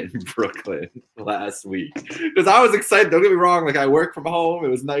and Brooklyn last week? Because I was excited. Don't get me wrong. Like, I work from home. It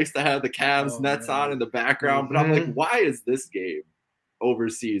was nice to have the Cavs Nets on in the background. But I'm like, why is this game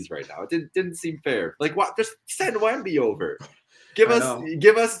overseas right now? It didn't seem fair. Like, what? Just send Wemby over. Give us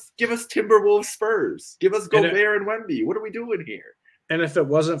Timberwolves Spurs. Give us Gobert and Wemby. What are we doing here? And if it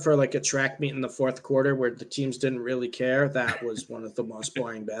wasn't for like a track meet in the fourth quarter where the teams didn't really care, that was one of the most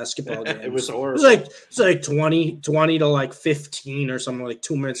boring basketball games. It was horrible. It's like 20 to like 15 or something, like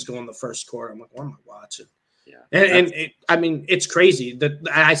 2 minutes to go in the first quarter. I'm like, what am I watching? Yeah. And it's crazy that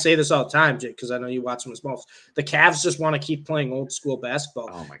I say this all the time, Jake, because I know you watch them as most. The Cavs just want to keep playing old school basketball.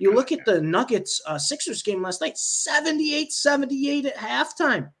 Oh my God, look at the Nuggets Sixers game last night, 78-78 at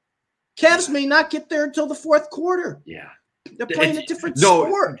halftime. Cavs may not get there until the fourth quarter. Yeah. They're playing a different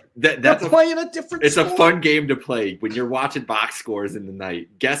sport. That's playing a different It's sport. a fun game to play when you're watching box scores in the night.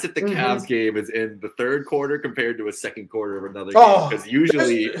 Guess if the Cavs game is in the third quarter compared to a second quarter of another game. Because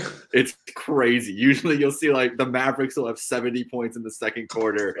usually it's crazy. Usually you'll see like the Mavericks will have 70 points in the second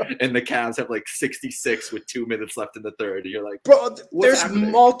quarter and the Cavs have like 66 with 2 minutes left in the third. And you're like, bro, there's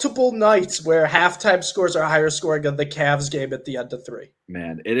multiple nights where halftime scores are higher scoring than the Cavs game at the end of 3.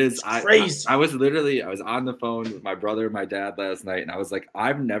 Man, it is crazy. I was on the phone with my brother and my dad last night, and I was like,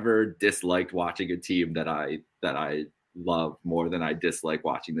 I've never disliked watching a team that I love more than I dislike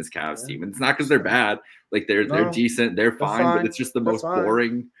watching this Cavs team. And it's not because they're bad, like they're decent, they're fine, but it's just the most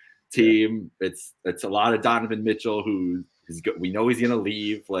boring team. It's a lot of Donovan Mitchell, who is we know he's gonna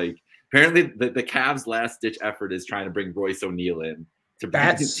leave. Like, apparently the Cavs' last ditch effort is trying to bring Royce O'Neal in.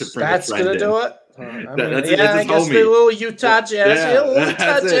 That's gonna do it. That's I guess the little Utah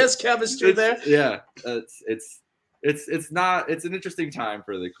Jazz, chemistry there. Yeah, it's an interesting time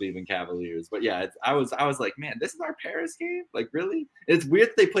for the Cleveland Cavaliers, but yeah, I was like, man, this is our Paris game. Like, really? It's weird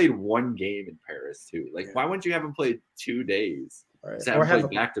that they played one game in Paris too. Like, why wouldn't you have them played 2 days? Right. Or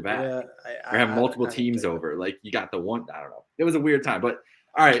have back to back, or have multiple teams over. Like, you got the one. I don't know. It was a weird time, but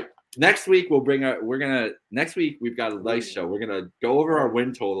all right. Next week next week we've got a nice show. We're gonna go over our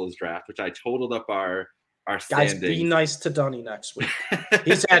win totals draft, which I totaled up our standings. Guys, be nice to Dunny next week.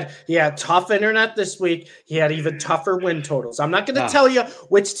 He had tough internet this week. He had even tougher win totals. I'm not going to tell you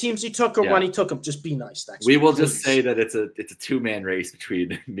which teams he took or when he took them. Just be nice next week. We will just say that it's a 2-man race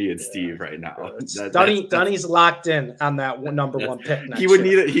between me and Steve right now. Dunny's locked in on that number 1 pick next He would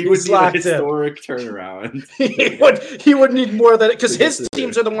year. need a historic turnaround. he would need more than it, because his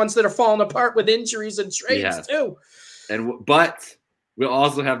teams are the ones that are falling apart with injuries and trades too. But we'll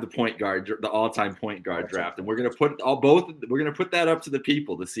also have the all-time point guard draft, and we're gonna put that up to the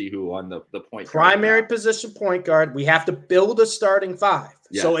people to see who won the point primary position point guard. We have to build a starting 5,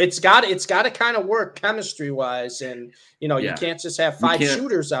 so it's got to kind of work chemistry wise, and you can't just have 5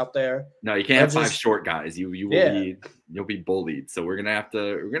 shooters out there. No, you can't have 5 short guys. You'll be bullied. So it's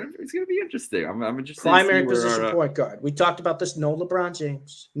gonna be interesting. I'm interested. Primary position point guard. We talked about this. No LeBron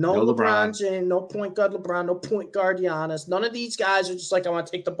James. No LeBron James. No point guard LeBron. No point guard Giannis. None of these guys are just like, I want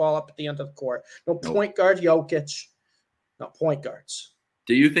to take the ball up at the end of the court. No point guard Jokic. No point guards.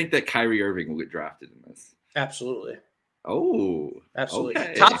 Do you think that Kyrie Irving will get drafted in this? Absolutely. Oh, absolutely.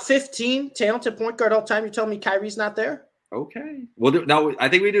 Okay. Top 15 talented point guard all time. You tell me Kyrie's not there? Okay. Well, no, I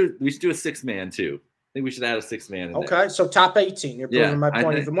think we should do a 6-man too. I think we should add a 6-man in there. So top 18. You're proving my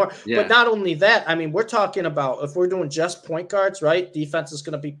point even more. Yeah. But not only that, I mean, we're talking about, if we're doing just point guards, right? Defense is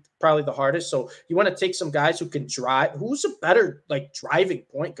going to be probably the hardest. So you want to take some guys who can drive. Who's a better driving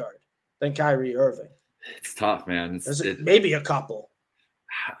point guard than Kyrie Irving? It's tough, man. Maybe a couple.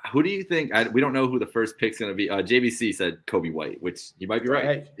 Who do you think? We don't know who the first pick's going to be. JBC said Kobe White, which you might be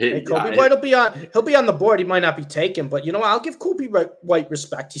right. Kobe White will be on. He'll be on the board. He might not be taken, but I'll give Kobe White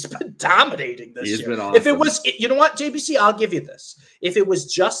respect. He's been dominating this year. Been awesome. If it was, JBC, I'll give you this. If it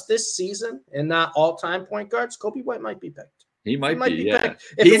was just this season and not all-time point guards, Kobe White might be picked. He might be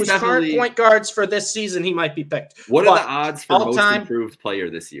picked. If it was current point guards for this season, he might be picked. What are the odds for most improved player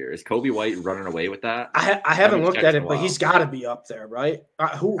this year? Is Kobe White running away with that? I haven't looked at it, but he's got to be up there, right?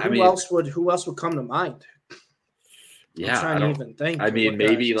 Who else would come to mind? Yeah, I'm trying to even think. I mean,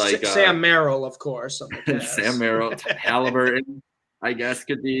 maybe like Sam Merrill, of course. Sam Merrill, Halliburton, I guess,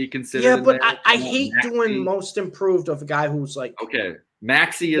 could be considered. Yeah, but I hate doing most improved of a guy who's like, okay.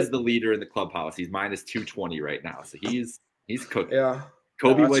 Maxey is the leader in the clubhouse. He's minus 220 right now, so he's cooking. Yeah.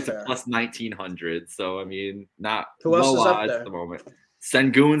 Kobe White's a plus 1900. So I mean, not who else low is up odds there at the moment.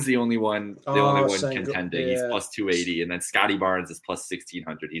 Sengun's the only one Sengun, contending. yeah. He's plus 280, and then Scotty Barnes is plus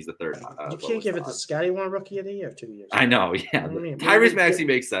 1600. He's the third. You can't give it to Scotty. Won Rookie of the Year 2 years. I know, yeah. Tyrese Maxey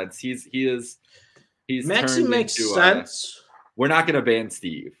makes sense. He's Maxey makes sense. We're not going to ban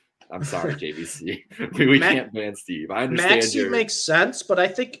Steve. I'm sorry, JVC. we can't ban Steve. I understand. Maxey makes sense, but I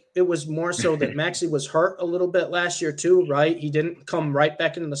think it was more so that Maxey was hurt a little bit last year too, right? He didn't come right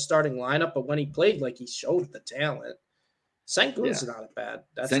back into the starting lineup, but when he played, like he showed the talent. Sengun's not a bad.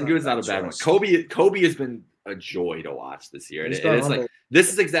 Sengun's not a bad one. Kobe has been a joy to watch this year. And it's like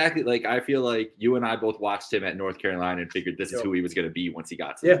this is exactly like I feel like you and I both watched him at North Carolina and figured this is who he was going to be once he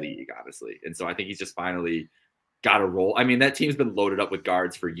got to the league, honestly. And so I think he's just finally got a role. I mean, that team's been loaded up with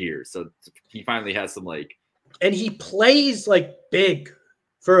guards for years, so he finally has some like. And he plays like big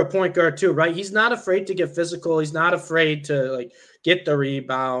for a point guard too, right? He's not afraid to get physical. He's not afraid to like get the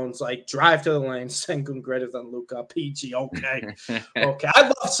rebounds, like drive to the lane. Sengun greater than Luka. PG. Okay. I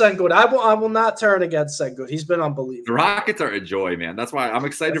love Sengun. I will not turn against Sengun. He's been unbelievable. The Rockets are a joy, man. That's why I'm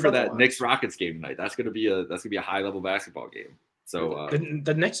excited for that Knicks Rockets game tonight. That's gonna be a high level basketball game. So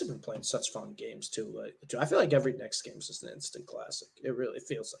the Knicks have been playing such fun games too. Like I feel like every Knicks game is just an instant classic. It really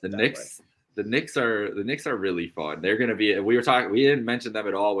feels like the Knicks are really fun. They're going to be. We didn't mention them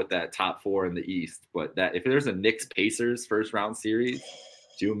at all with that top 4 in the East, but that if there's a Knicks Pacers first round series,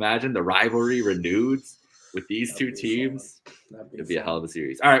 do you imagine the rivalry renewed with these two teams? It'd be a hell of a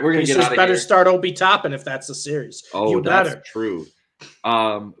series. All right, we're going to get out of here. Better start Obi Toppin if that's the series. Oh, that's true.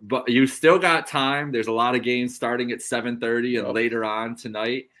 But you still got time. There's a lot of games starting at 7:30 and later on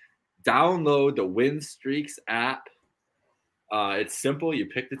tonight. Download the Winstreakz app. It's simple. You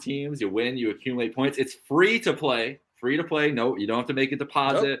pick the teams, you win, you accumulate points. It's free to play. No, you don't have to make a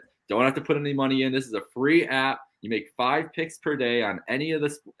deposit. Nope. Don't have to put any money in. This is a free app. You make 5 picks per day on any of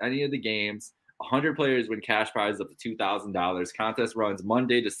the games. 100 players win cash prizes up to $2,000. Contest runs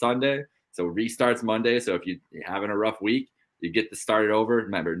Monday to Sunday, so restarts Monday. So if you're having a rough week, you get to start it over.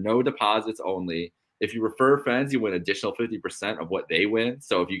 Remember, no deposits only. If you refer friends, you win additional 50% of what they win.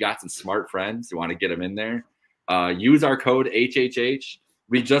 So if you got some smart friends, you want to get them in there. Use our code HHH.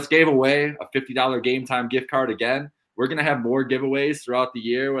 We just gave away a $50 Game Time gift card again. We're going to have more giveaways throughout the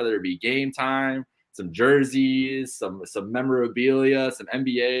year, whether it be Game Time, some jerseys, some memorabilia, some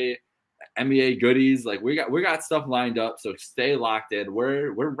NBA goodies. Like we got stuff lined up, so stay locked in.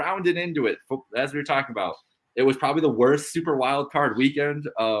 We're rounding into it. As we were talking about, it was probably the worst super wild card weekend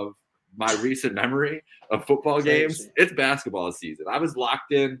of my recent memory of football games. It's basketball season. I was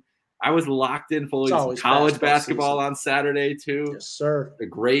locked in fully. College basketball on Saturday too. Yes, sir. A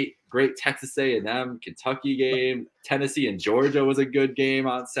great Texas A&M Kentucky game. Tennessee and Georgia was a good game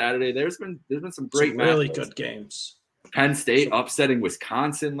on Saturday. There's been some great really good games. Penn State upsetting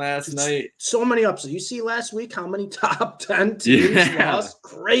Wisconsin last night. So many upsets. You see last week how many top 10 teams lost?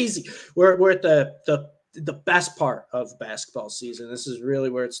 Crazy. We're at the best part of basketball season. This is really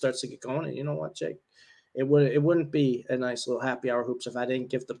where it starts to get going. And you know what, Jake? It wouldn't be a nice little happy hour hoops if I didn't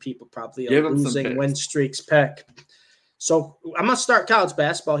give the people probably a losing Winstreakz pick. So I'm gonna start college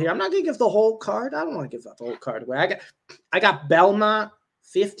basketball here. I'm not gonna give the whole card. I don't want to give the whole card away. I got Belmont,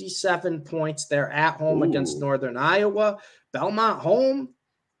 57 points. They're at home against Northern Iowa. Belmont home.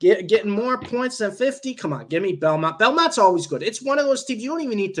 Getting more points than 50. Come on, give me Belmont. Belmont's always good. It's one of those teams. You don't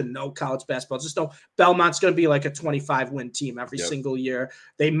even need to know college basketball. Just know Belmont's going to be like a 25-win team every single year.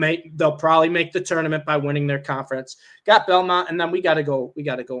 They'll probably make the tournament by winning their conference. Got Belmont, and then we got to go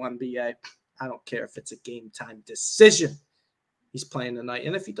NBA. I don't care if it's a game time decision. He's playing tonight,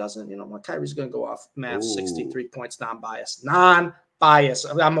 and if he doesn't, you know what? Kyrie's going to go off. Mavs 63 points, non-biased. I'm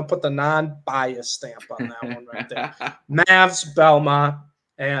going to put the non-biased stamp on that one right there. Mavs, Belmont.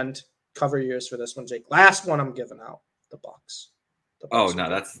 And cover yours for this one, Jake. Last one I'm giving out, the Bucks. The Bucks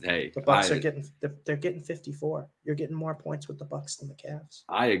the Bucks are getting 54. You're getting more points with the Bucks than the Cavs.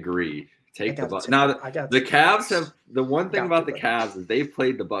 I agree. Take the Bucks. Now the Cavs have the one thing about the Cavs is they've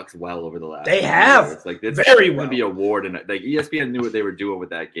played the Bucks well over the last. They have years. Like it's very well. Be a award and like ESPN knew what they were doing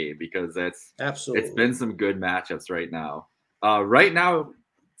with that game because absolutely it's been some good matchups right now. Right now,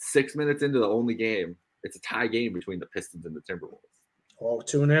 6 minutes into the only game, it's a tie game between the Pistons and the Timberwolves. Oh,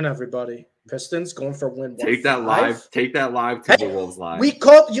 tune in, everybody. Pistons going for win. Take that live Timberwolves live. We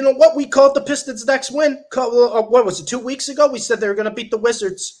called the Pistons next win. What was it, 2 weeks ago? We said they were going to beat the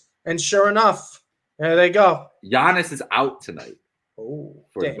Wizards. And sure enough, there they go. Giannis is out tonight. Oh,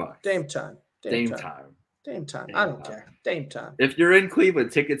 for the Bucks. Dame time. Dame time. I don't care. Dame time. If you're in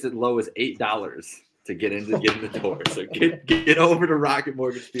Cleveland, tickets as low as $8. to get in the door. So get over to Rocket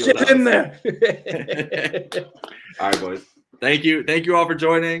Mortgage Field. Get in there. All right, boys. Thank you all for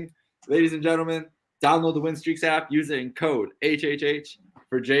joining. Ladies and gentlemen, download the Winstreakz app using code HHH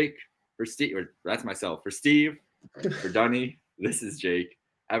for Jake, for Steve, or that's myself, for Steve, for Dunny. This is Jake.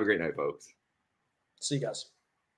 Have a great night, folks. See you guys.